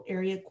local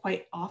area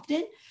quite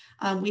often.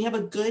 We have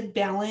a good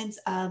balance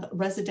of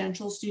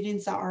residential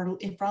students that are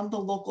from the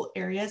local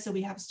area. So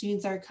we have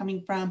students that are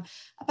coming from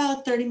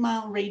about a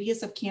 30-mile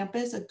radius of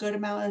campus. A good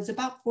amount is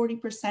about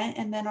 40%.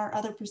 And then our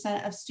other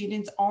percent of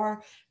students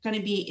are going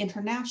to be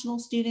international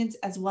students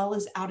as well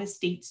as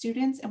out-of-state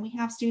students. And we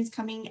have students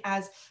coming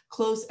as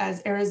close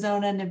as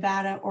Arizona,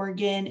 Nevada,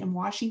 Oregon, and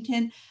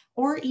Washington,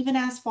 or even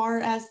as far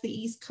as the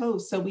East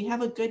Coast. So we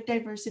have a good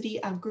diversity,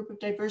 group of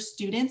diverse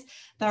students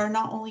that are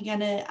not only going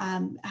to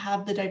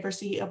have the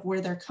diversity of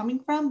where they're coming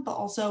from, but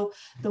also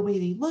the way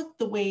they look,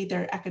 the way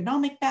their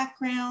economic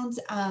backgrounds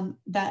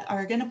that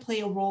are going to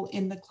play a role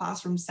in the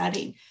classroom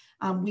setting.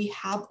 We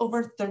have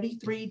over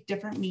 33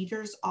 different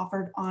majors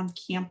offered on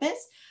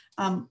campus.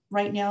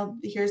 Right now,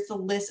 here's the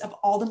list of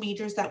all the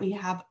majors that we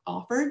have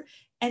offered.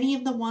 Any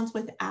of the ones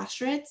with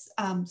asterisks,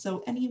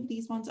 so any of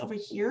these ones over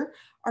here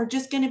are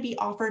just going to be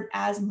offered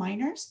as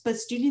minors, but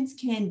students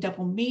can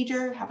double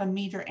major, have a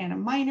major and a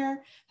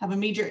minor, have a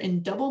major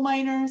and double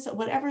minors,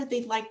 whatever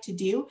they'd like to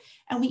do.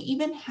 And we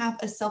even have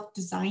a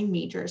self-design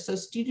major. So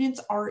students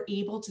are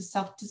able to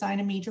self-design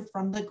a major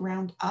from the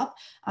ground up.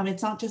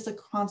 It's not just a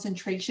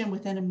concentration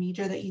within a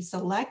major that you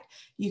select.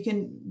 You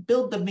can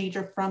build the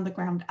major from the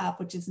ground up,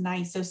 which is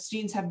nice. So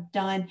students have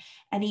done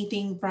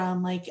anything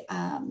from like,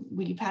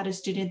 we've had a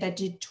student that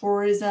did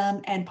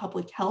tourism and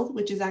public health,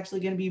 which is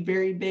actually going to be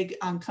very big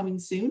coming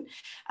soon soon.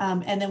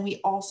 And then we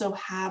also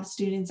have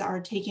students that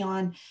are taking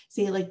on,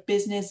 say, like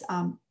business,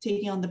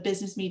 taking on the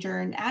business major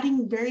and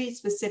adding very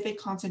specific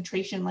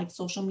concentration like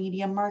social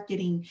media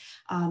marketing,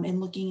 and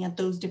looking at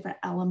those different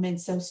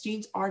elements. So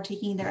students are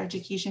taking their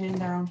education in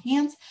their own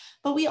hands,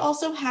 but we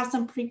also have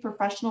some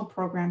pre-professional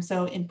programs.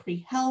 So in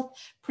pre-health,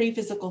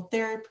 pre-physical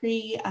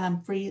therapy,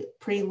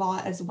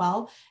 pre-law as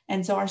well.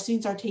 And so our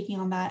students are taking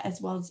on that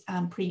as well as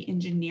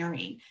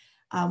pre-engineering.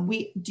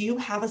 We do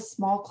have a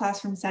small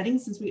classroom setting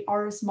since we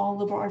are a small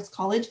liberal arts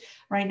college.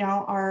 Right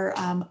now, our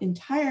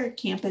entire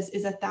campus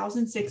is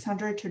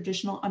 1,600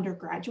 traditional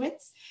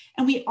undergraduates,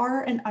 and we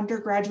are an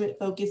undergraduate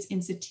focused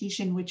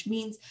institution, which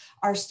means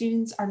our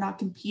students are not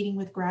competing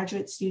with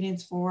graduate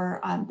students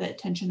for the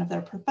attention of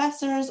their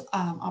professors,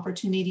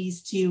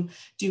 opportunities to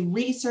do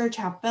research,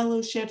 have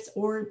fellowships,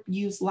 or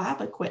use lab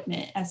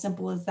equipment, as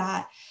simple as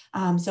that.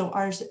 So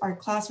our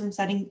classroom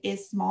setting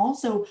is small.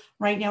 So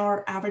right now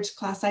our average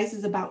class size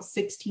is about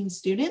 16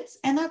 students,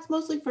 and that's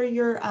mostly for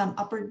your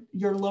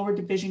lower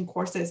division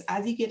courses.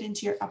 As you get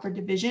into your upper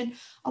division,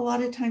 a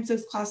lot of times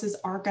those classes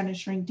are going to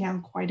shrink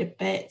down quite a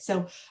bit.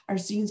 So our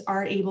students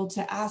are able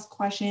to ask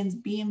questions,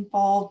 be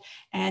involved,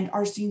 and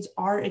our students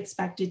are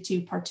expected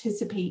to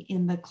participate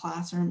in the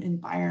classroom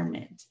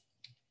environment.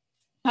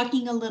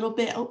 Talking a little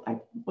bit, oh, I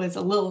was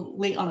a little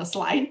late on a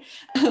slide,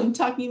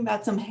 talking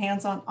about some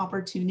hands-on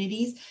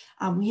opportunities.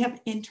 We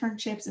have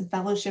internships and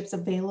fellowships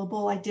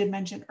available. I did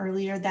mention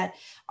earlier that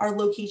our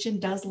location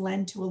does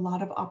lend to a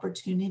lot of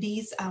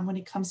opportunities when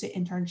it comes to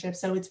internships.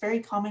 So it's very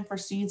common for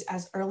students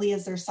as early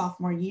as their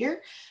sophomore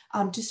year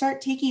to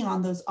start taking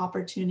on those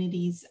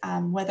opportunities,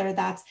 whether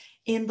that's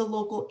in the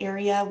local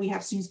area. We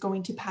have students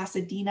going to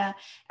Pasadena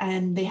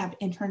and they have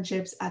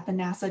internships at the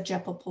NASA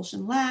Jet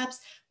Propulsion Labs.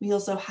 We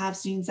also have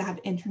students that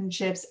have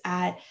internships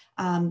at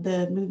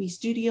the movie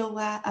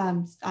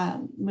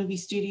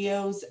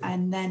studios,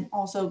 and then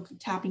also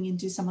tapping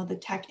into some of the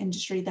tech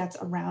industry that's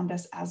around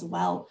us as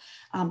well.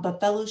 But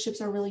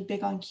fellowships are really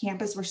big on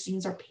campus where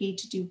students are paid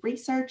to do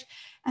research.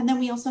 And then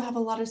we also have a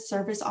lot of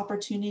service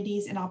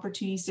opportunities and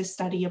opportunities to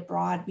study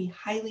abroad. We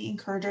highly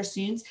encourage our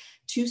students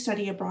to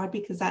study abroad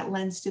because that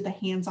lends to the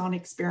hands-on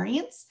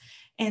experience.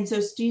 And so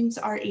students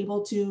are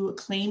able to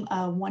claim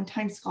a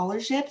one-time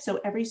scholarship. So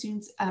every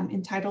student's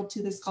entitled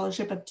to the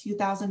scholarship of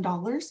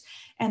 $2,000,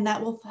 and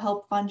that will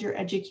help fund your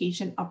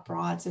education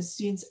abroad. So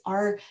students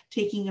are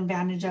taking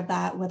advantage of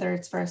that, whether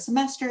it's for a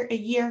semester, a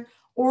year,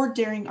 or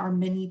during our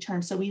mini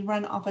term. So we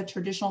run off a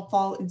traditional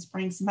fall and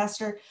spring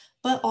semester,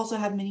 but also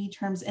have mini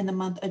terms in the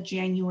month of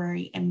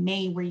January and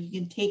May, where you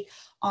can take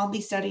on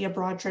these study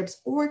abroad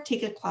trips or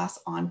take a class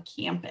on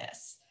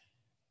campus.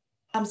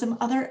 Some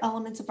other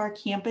elements of our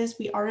campus: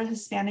 we are a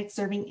Hispanic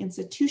serving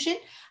institution,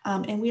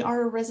 and we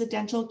are a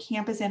residential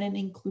campus and an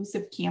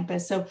inclusive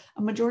campus. So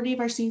a majority of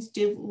our students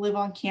do live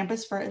on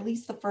campus for at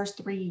least the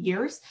first 3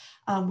 years.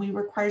 We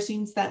require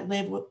students that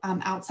live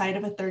outside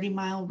of a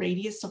 30-mile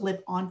radius to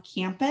live on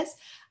campus.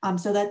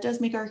 So that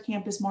does make our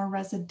campus more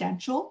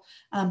residential,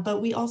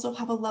 but we also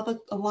have a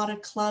lot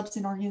of clubs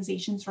and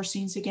organizations for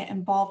students to get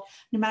involved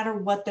no matter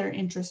what their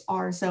interests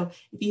are. So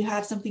if you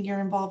have something you're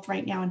involved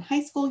right now in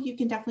high school, you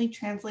can definitely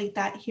translate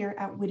that here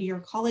at Whittier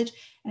College.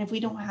 And if we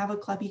don't have a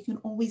club, you can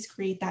always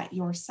create that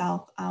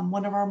yourself.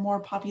 One of our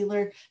more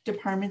popular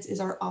departments is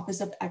our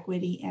Office of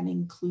Equity and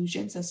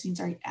Inclusion. So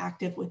students are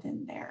active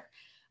within there.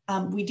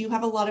 We do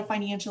have a lot of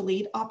financial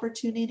aid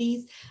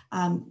opportunities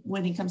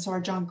when it comes to our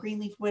John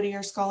Greenleaf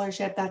Whittier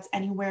Scholarship. That's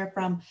anywhere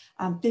from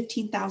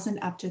 $15,000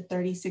 up to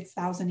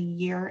 $36,000 a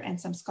year, and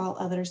some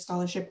other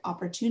scholarship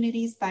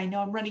opportunities. But I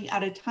know I'm running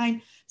out of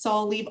time, so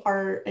I'll leave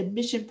our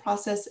admission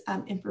process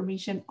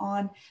information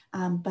on.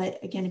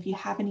 But again, if you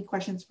have any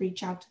questions,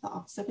 reach out to the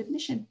Office of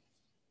Admission.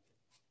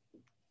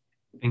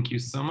 Thank you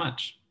so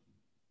much.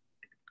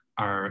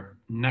 Our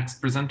next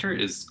presenter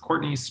is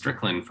Courtney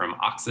Strickland from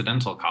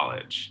Occidental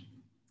College.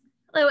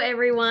 Hello,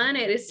 everyone.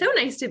 It is so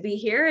nice to be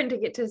here and to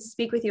get to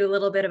speak with you a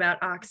little bit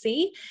about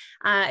Oxy.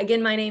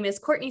 Again, my name is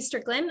Courtney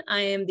Strickland. I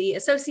am the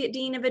Associate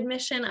Dean of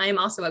Admission. I am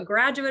also a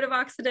graduate of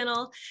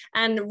Occidental,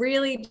 and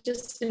really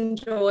just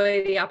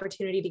enjoy the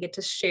opportunity to get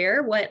to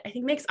share what I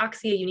think makes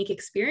Oxy a unique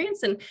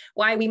experience and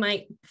why we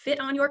might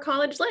fit on your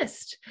college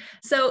list.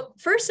 So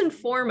first and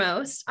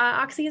foremost,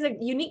 Oxy is a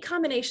unique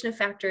combination of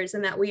factors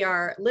in that we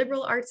are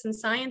liberal arts and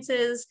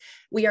sciences,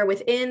 we are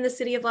within the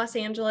city of Los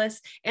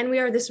Angeles, and we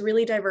are this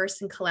really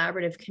diverse and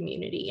collaborative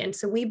community. And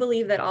so we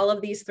believe that all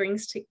of these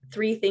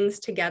three things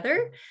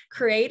together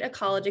create a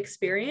college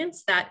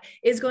experience that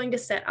is going to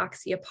set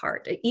Oxy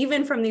apart,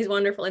 even from these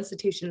wonderful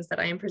institutions that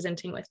I am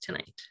presenting with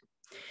tonight.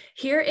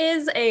 Here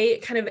is a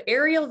kind of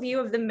aerial view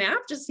of the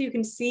map, just so you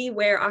can see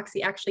where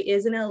Oxy actually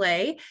is in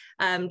LA,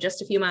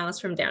 just a few miles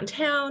from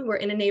downtown. We're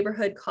in a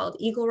neighborhood called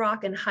Eagle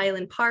Rock and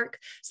Highland Park.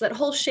 So that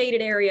whole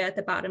shaded area at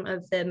the bottom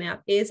of the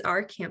map is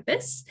our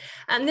campus.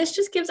 And this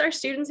just gives our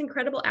students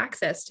incredible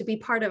access to be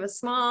part of a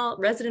small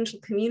residential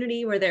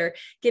community where they're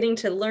getting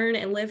to learn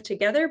and live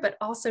together, but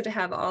also to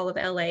have all of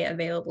LA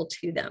available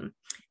to them.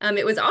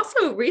 It was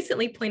also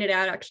recently pointed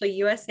out, actually,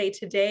 USA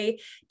Today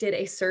did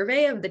a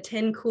survey of the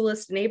 10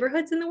 coolest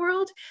neighborhoods in the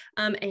world.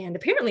 And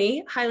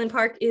apparently Highland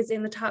Park is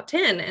in the top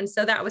 10. And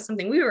so that was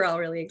something we were all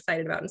really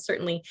excited about and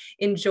certainly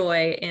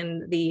enjoy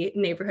in the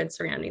neighborhood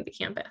surrounding the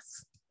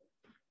campus.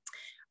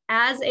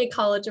 As a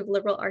College of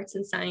Liberal Arts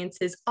and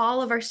Sciences,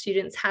 all of our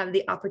students have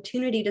the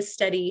opportunity to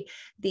study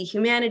the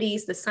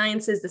humanities, the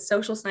sciences, the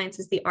social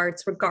sciences, the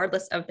arts,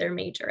 regardless of their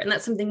major. And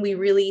that's something we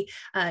really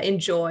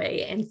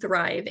enjoy and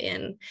thrive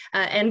in.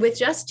 And with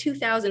just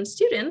 2,000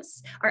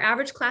 students, our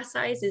average class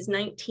size is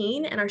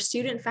 19 and our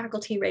student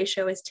faculty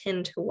ratio is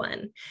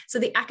 10:1. So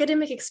the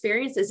academic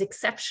experience is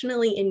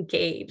exceptionally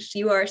engaged.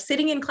 You are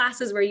sitting in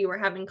classes where you are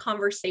having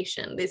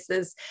conversation. This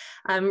is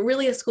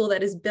really a school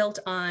that is built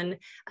on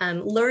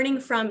learning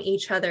from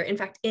each other, in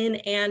fact, in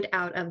and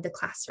out of the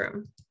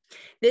classroom.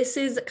 This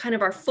is kind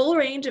of our full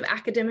range of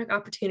academic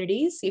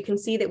opportunities. You can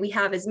see that we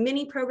have as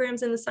many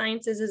programs in the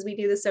sciences as we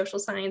do the social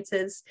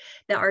sciences,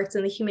 the arts,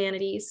 and the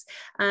humanities.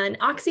 And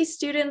Oxy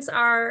students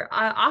are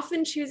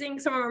often choosing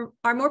some of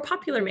our more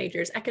popular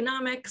majors: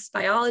 economics,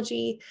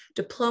 biology,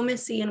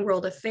 diplomacy and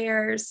world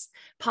affairs,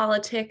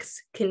 politics,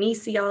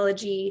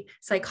 kinesiology,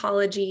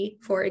 psychology,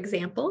 for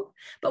example.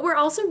 But we're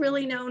also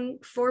really known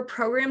for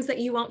programs that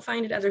you won't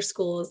find at other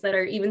schools that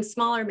are even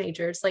smaller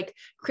majors, like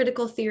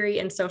critical theory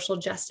and social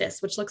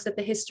justice, which looks at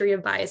the history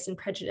of bias and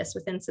prejudice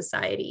within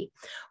society,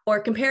 or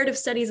comparative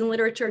studies in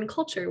literature and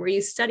culture, where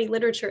you study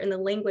literature in the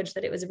language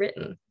that it was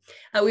written.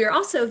 We are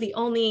also the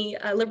only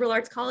liberal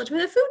arts college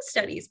with a food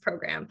studies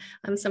program,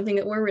 something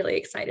that we're really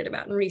excited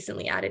about and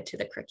recently added to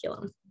the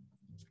curriculum.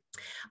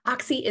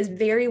 Oxy is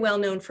very well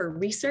known for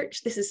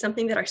research. This is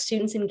something that our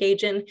students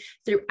engage in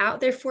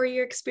throughout their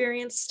four-year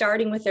experience,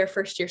 starting with their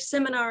first-year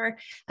seminar,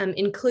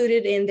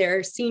 included in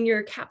their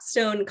senior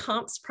capstone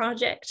comps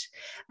project.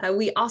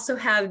 We also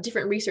have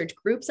different research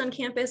groups on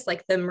campus,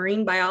 like the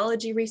marine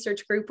biology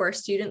research group, where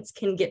students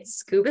can get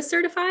scuba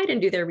certified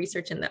and do their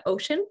research in the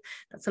ocean.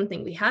 That's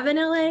something we have in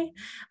LA.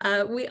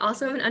 We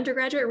also have an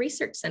undergraduate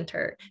research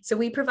center. So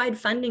we provide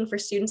funding for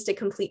students to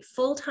complete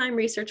full-time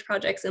research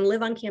projects and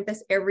live on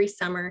campus every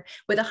summer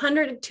with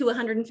 100 to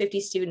 150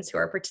 students who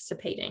are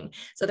participating.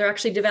 So they're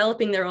actually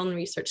developing their own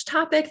research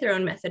topic, their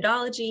own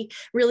methodology,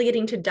 really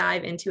getting to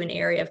dive into an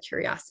area of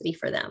curiosity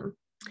for them.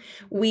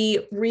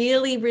 We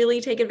really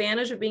take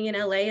advantage of being in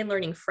LA and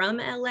learning from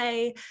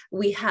LA.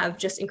 We have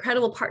just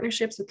incredible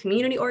partnerships with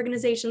community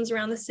organizations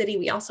around the city.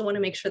 We also want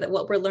to make sure that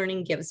what we're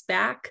learning gives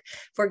back.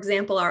 For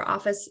example, our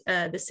office,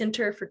 the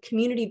Center for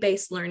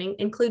Community-Based Learning,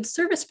 includes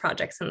service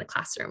projects in the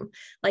classroom,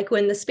 like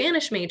when the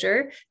Spanish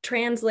major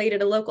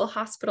translated a local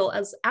hospital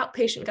as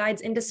outpatient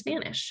guides into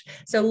Spanish.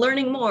 So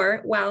learning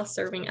more while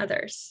serving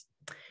others.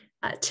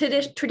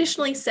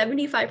 Traditionally,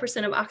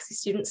 75% of Oxy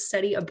students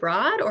study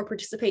abroad or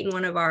participate in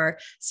one of our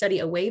study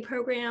away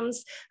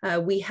programs.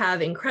 We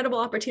have incredible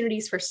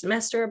opportunities for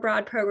semester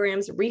abroad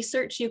programs,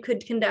 research you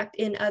could conduct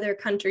in other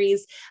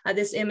countries.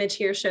 This image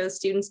here shows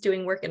students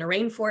doing work in a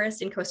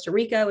rainforest in Costa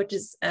Rica, which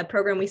is a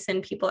program we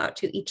send people out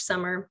to each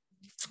summer.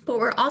 But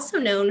we're also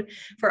known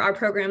for our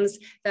programs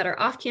that are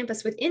off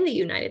campus within the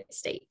United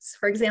States.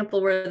 For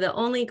example, we're the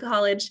only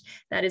college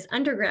that is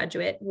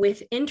undergraduate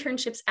with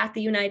internships at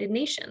the United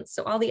Nations.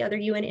 So all the other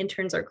UN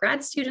interns are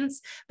grad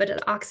students,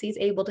 but Oxy is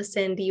able to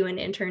send UN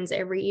interns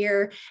every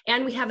year.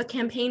 And we have a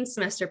campaign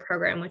semester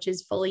program, which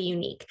is fully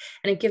unique.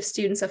 And it gives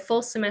students a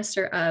full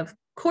semester of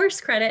course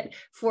credit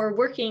for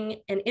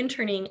working and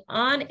interning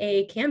on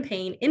a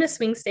campaign in a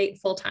swing state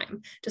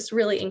full-time. Just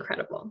really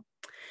incredible.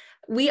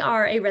 We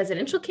are a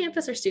residential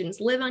campus. Our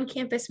students live on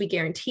campus. We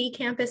guarantee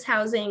campus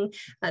housing.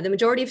 The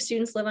majority of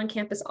students live on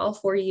campus all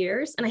 4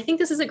 years. And I think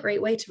this is a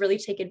great way to really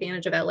take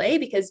advantage of LA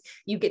because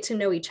you get to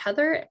know each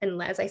other.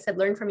 And as I said,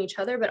 learn from each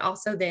other, but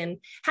also then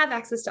have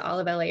access to all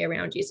of LA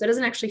around you. So it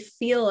doesn't actually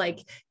feel like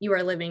you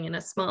are living in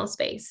a small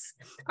space.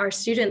 Our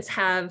students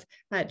have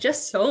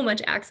just so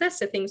much access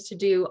to things to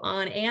do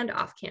on and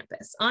off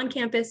campus. On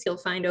campus, you'll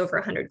find over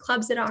 100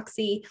 clubs at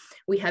Oxy.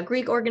 We have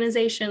Greek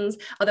organizations,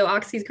 although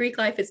Oxy's Greek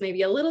life is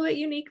maybe a little bit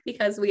unique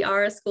because we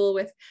are a school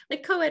with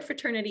like co-ed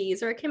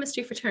fraternities or a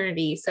chemistry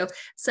fraternity. So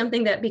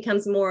something that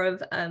becomes more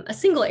of a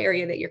single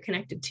area that you're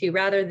connected to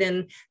rather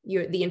than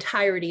the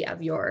entirety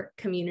of your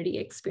community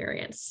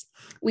experience.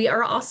 We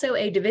are also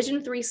a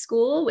Division III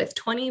school with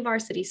 20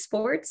 varsity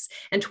sports,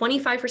 and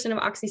 25% of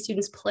Oxy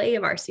students play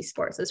varsity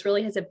sports. So this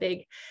really has a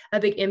big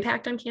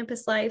impact on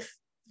campus life.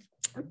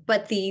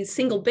 But the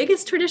single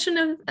biggest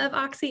tradition of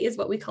Oxy is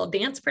what we call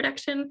dance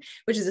production,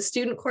 which is a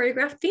student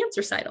choreographed dance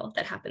recital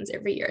that happens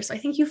every year. So I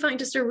think you find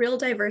just a real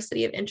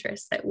diversity of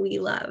interests that we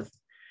love.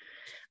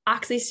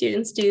 Oxy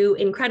students do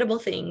incredible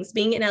things.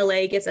 Being in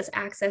LA gives us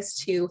access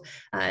to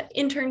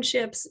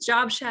internships,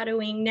 job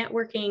shadowing,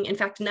 networking. In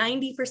fact,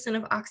 90%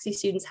 of Oxy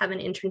students have an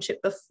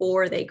internship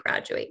before they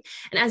graduate.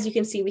 And as you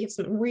can see, we have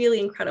some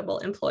really incredible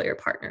employer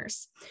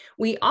partners.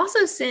 We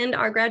also send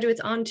our graduates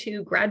on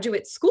to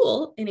graduate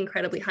school in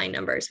incredibly high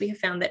numbers. We have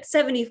found that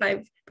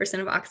 75%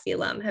 of Oxy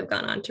alum have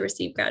gone on to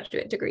receive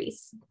graduate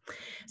degrees.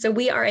 So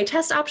we are a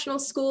test optional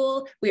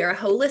school. We are a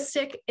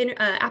holistic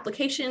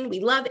application. We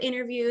love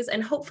interviews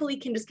and hopefully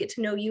can just get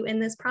to know you in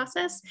this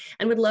process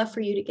and would love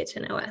for you to get to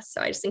know us.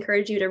 So I just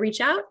encourage you to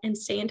reach out and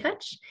stay in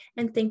touch.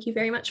 And thank you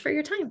very much for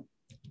your time.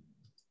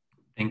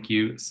 Thank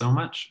you so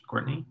much,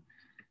 Courtney.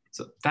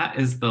 So that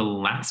is the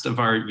last of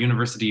our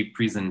university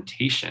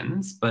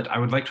presentations, but I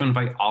would like to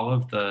invite all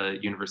of the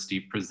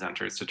university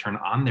presenters to turn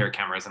on their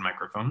cameras and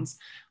microphones.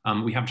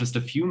 We have just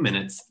a few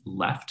minutes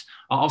left.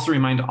 I'll also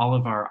remind all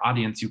of our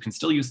audience, you can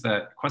still use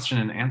the question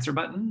and answer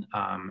button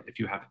if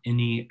you have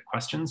any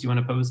questions you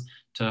want to pose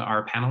to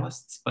our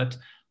panelists, but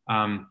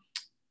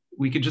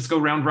we could just go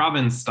round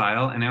robin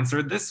style and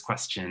answer this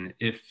question.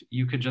 If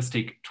you could just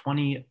take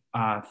 20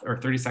 or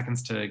 30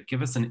 seconds to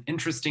give us an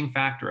interesting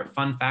fact or a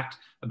fun fact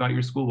about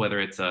your school, whether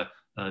it's a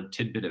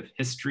tidbit of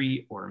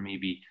history or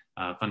maybe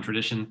a fun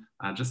tradition,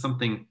 just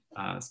something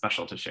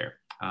special to share.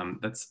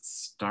 Let's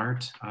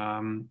start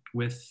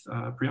with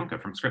Priyanka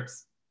from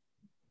Scripps.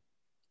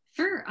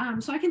 Sure.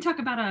 So I can talk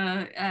about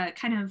a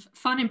kind of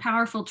fun and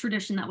powerful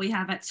tradition that we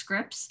have at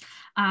Scripps.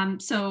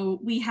 So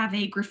we have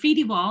a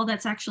graffiti wall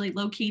that's actually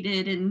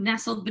located and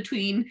nestled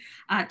between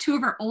two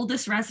of our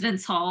oldest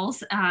residence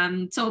halls.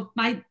 So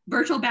my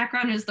virtual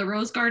background is the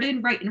Rose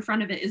Garden. Right in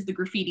front of it is the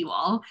graffiti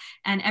wall.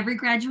 And every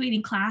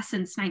graduating class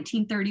since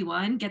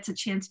 1931 gets a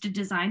chance to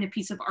design a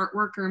piece of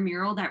artwork or a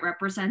mural that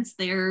represents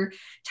their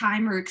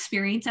time or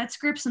experience at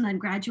Scripps. And then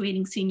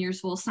graduating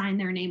seniors will sign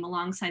their name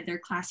alongside their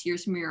class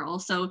year's mural.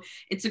 So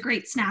it's a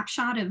great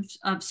snapshot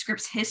of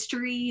Scripps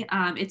history.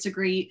 It's a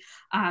great,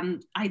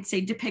 I'd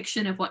say,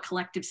 depiction of what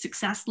collective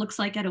success looks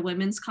like at a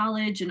women's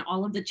college and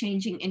all of the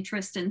changing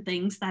interests and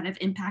things that have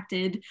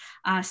impacted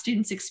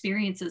students'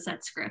 experiences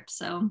at Scripps.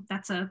 So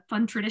that's a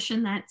fun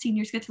tradition that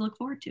seniors get to look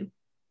forward to.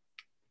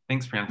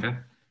 Thanks,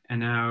 Priyanka.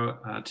 And now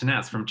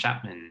Tanaz from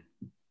Chapman.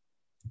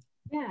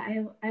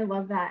 Yeah, I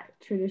love that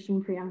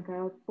tradition,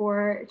 Priyanka.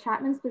 For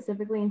Chapman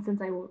specifically, and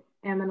since I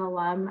am an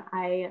alum,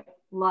 I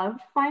loved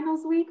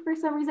finals week for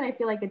some reason. I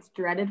feel like it's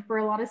dreaded for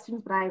a lot of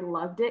students, but I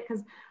loved it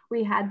because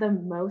we had the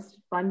most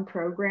fun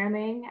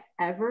programming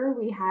ever.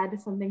 We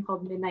had something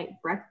called Midnight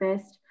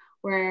Breakfast,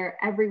 where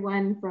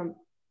everyone from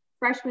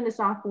freshmen to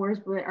sophomores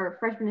or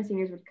freshmen to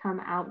seniors would come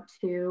out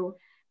to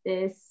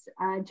this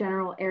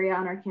general area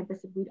on our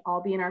campus. We'd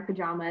all be in our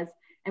pajamas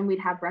and we'd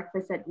have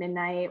breakfast at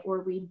midnight,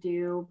 or we'd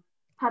do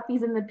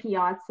puppies in the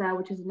piazza,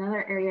 which is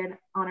another area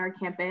on our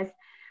campus,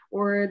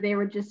 or there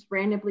would just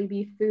randomly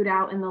be food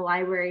out in the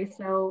library.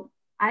 So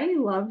I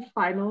loved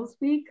finals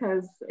week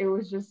because it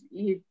was just,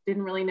 you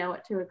didn't really know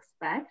what to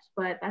expect,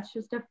 but that's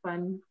just a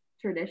fun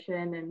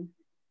tradition and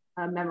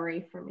a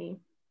memory for me.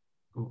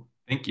 Cool,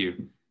 thank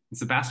you.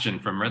 Sebastian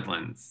from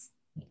Redlands.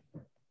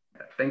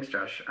 Thanks,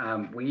 Josh.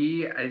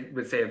 I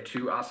would say, have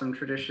two awesome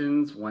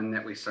traditions. One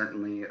that we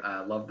certainly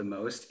love the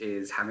most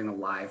is having a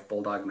live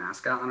bulldog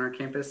mascot on our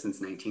campus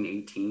since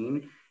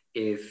 1918.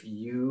 If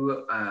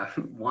you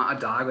want a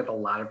dog with a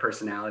lot of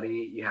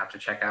personality, you have to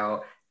check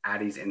out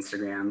Addie's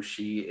Instagram.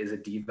 She is a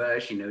diva.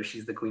 She knows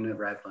she's the queen of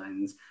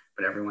Redlands,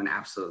 but everyone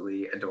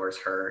absolutely adores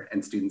her,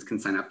 and students can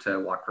sign up to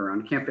walk her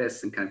around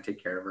campus and kind of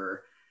take care of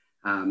her.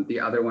 The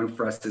other one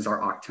for us is our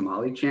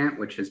Octamali chant,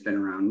 which has been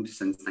around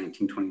since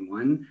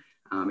 1921.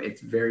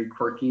 It's very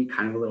quirky,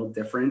 kind of a little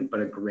different, but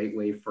a great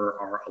way for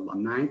our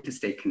alumni to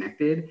stay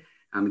connected.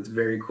 It's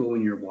very cool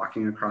when you're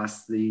walking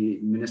across the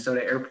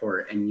Minnesota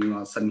airport and you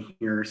all of a sudden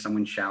hear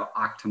someone shout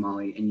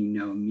Octamali, and you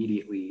know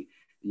immediately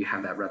you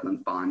have that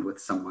Redlands bond with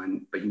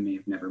someone, but you may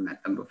have never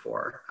met them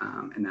before.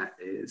 And that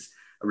is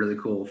a really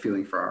cool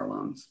feeling for our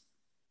alums.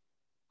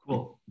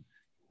 Cool.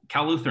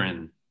 Cal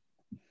Lutheran.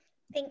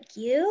 Thank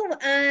you.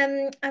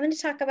 I'm going to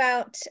talk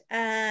about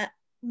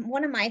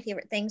one of my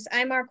favorite things.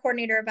 I'm our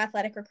coordinator of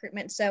athletic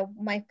recruitment, so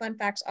my fun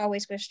facts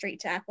always go straight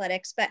to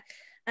athletics, but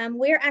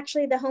we're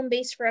actually the home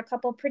base for a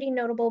couple pretty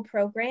notable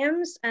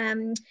programs.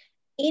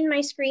 In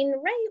my screen,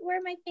 right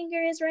where my finger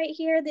is right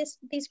here,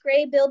 these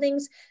gray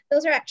buildings,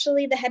 those are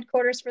actually the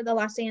headquarters for the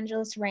Los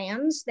Angeles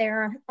Rams.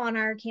 They're on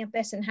our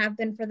campus and have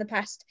been for the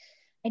past,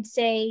 I'd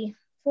say,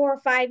 4 or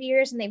 5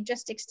 years, and they've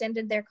just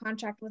extended their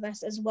contract with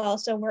us as well.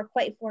 So we're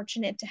quite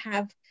fortunate to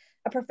have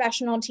a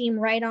professional team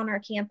right on our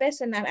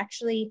campus, and that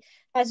actually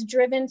has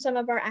driven some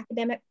of our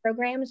academic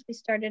programs. We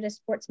started a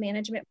sports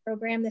management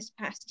program this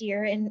past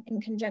year in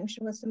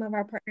conjunction with some of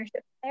our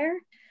partnerships there.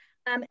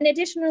 And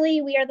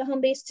additionally, we are the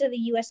home base to the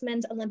U.S.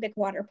 Men's Olympic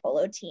water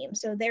polo team.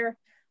 So they're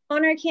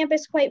on our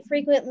campus quite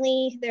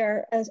frequently.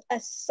 They're a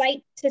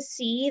sight to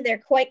see. They're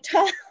quite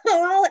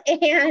tall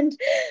and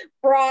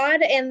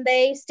broad, and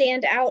they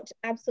stand out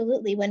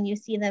absolutely when you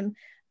see them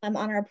on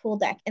our pool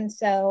deck. And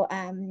so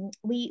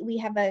we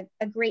have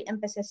a great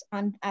emphasis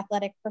on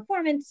athletic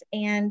performance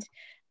and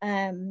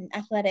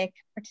athletic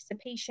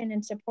participation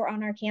and support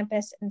on our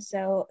campus. And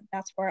so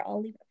that's where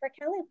I'll leave it for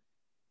Kelly.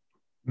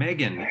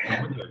 Megan.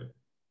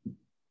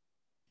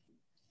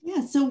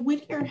 Yeah, so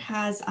Whittier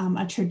has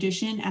a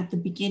tradition at the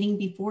beginning,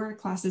 before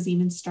classes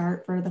even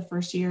start for the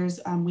first years.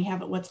 We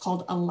have what's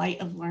called a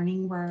light of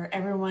learning, where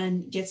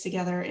everyone gets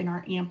together in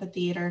our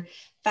amphitheater,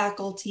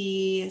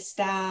 faculty,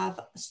 staff,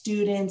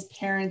 students,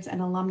 parents,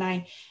 and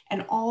alumni,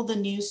 and all the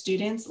new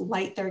students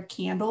light their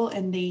candle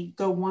and they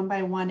go one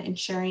by one in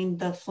sharing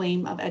the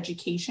flame of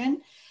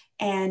education.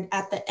 And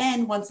at the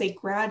end, once they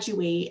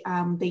graduate,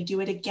 they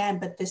do it again,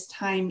 but this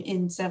time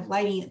instead of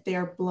lighting it,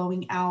 they're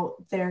blowing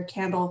out their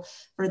candle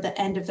for the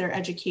end of their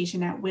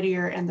education at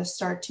Whittier and the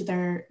start to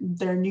their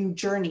new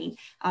journey.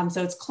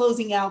 So it's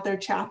closing out their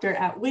chapter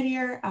at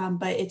Whittier,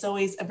 but it's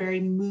always a very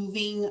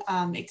moving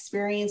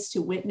experience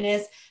to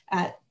witness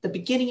at the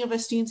beginning of a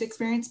student's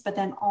experience, but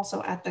then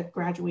also at the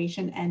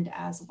graduation end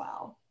as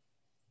well.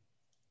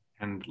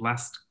 And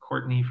last,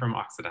 Courtney from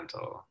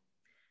Occidental.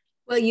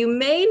 Well, you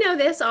may know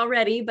this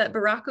already, but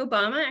Barack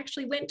Obama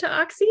actually went to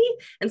Oxy.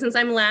 And since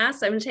I'm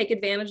last, I'm going to take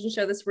advantage and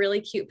show this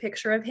really cute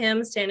picture of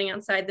him standing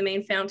outside the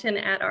main fountain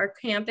at our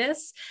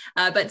campus,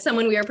 but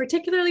someone we are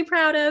particularly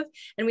proud of.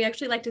 And we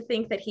actually like to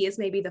think that he is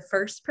maybe the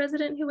first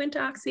president who went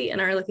to Oxy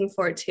and are looking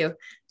forward to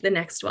the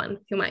next one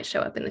who might show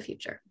up in the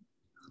future.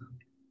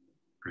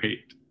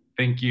 Great.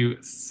 Thank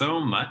you so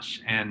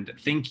much. And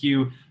thank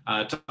you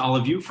to all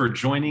of you for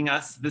joining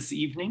us this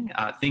evening.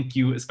 Thank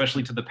you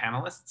especially to the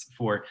panelists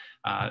for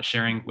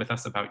sharing with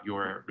us about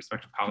your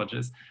respective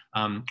colleges.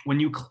 When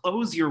you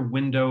close your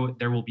window,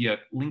 there will be a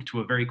link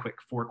to a very quick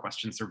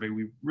 4-question survey.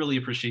 We really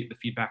appreciate the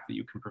feedback that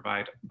you can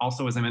provide.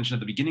 Also, as I mentioned at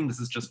the beginning, this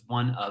is just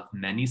one of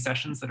many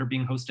sessions that are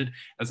being hosted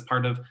as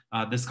part of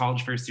this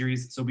College Fair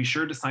series. So be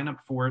sure to sign up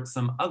for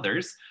some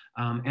others.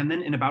 And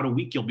then in about a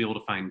week, you'll be able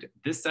to find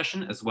this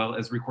session as well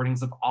as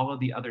recordings of all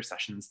of the other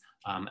sessions,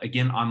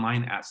 again,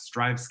 online at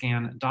strivescan.com/WACAC.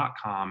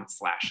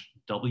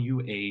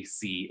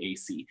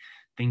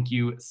 Thank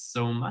you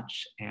so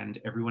much, and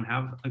everyone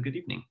have a good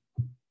evening.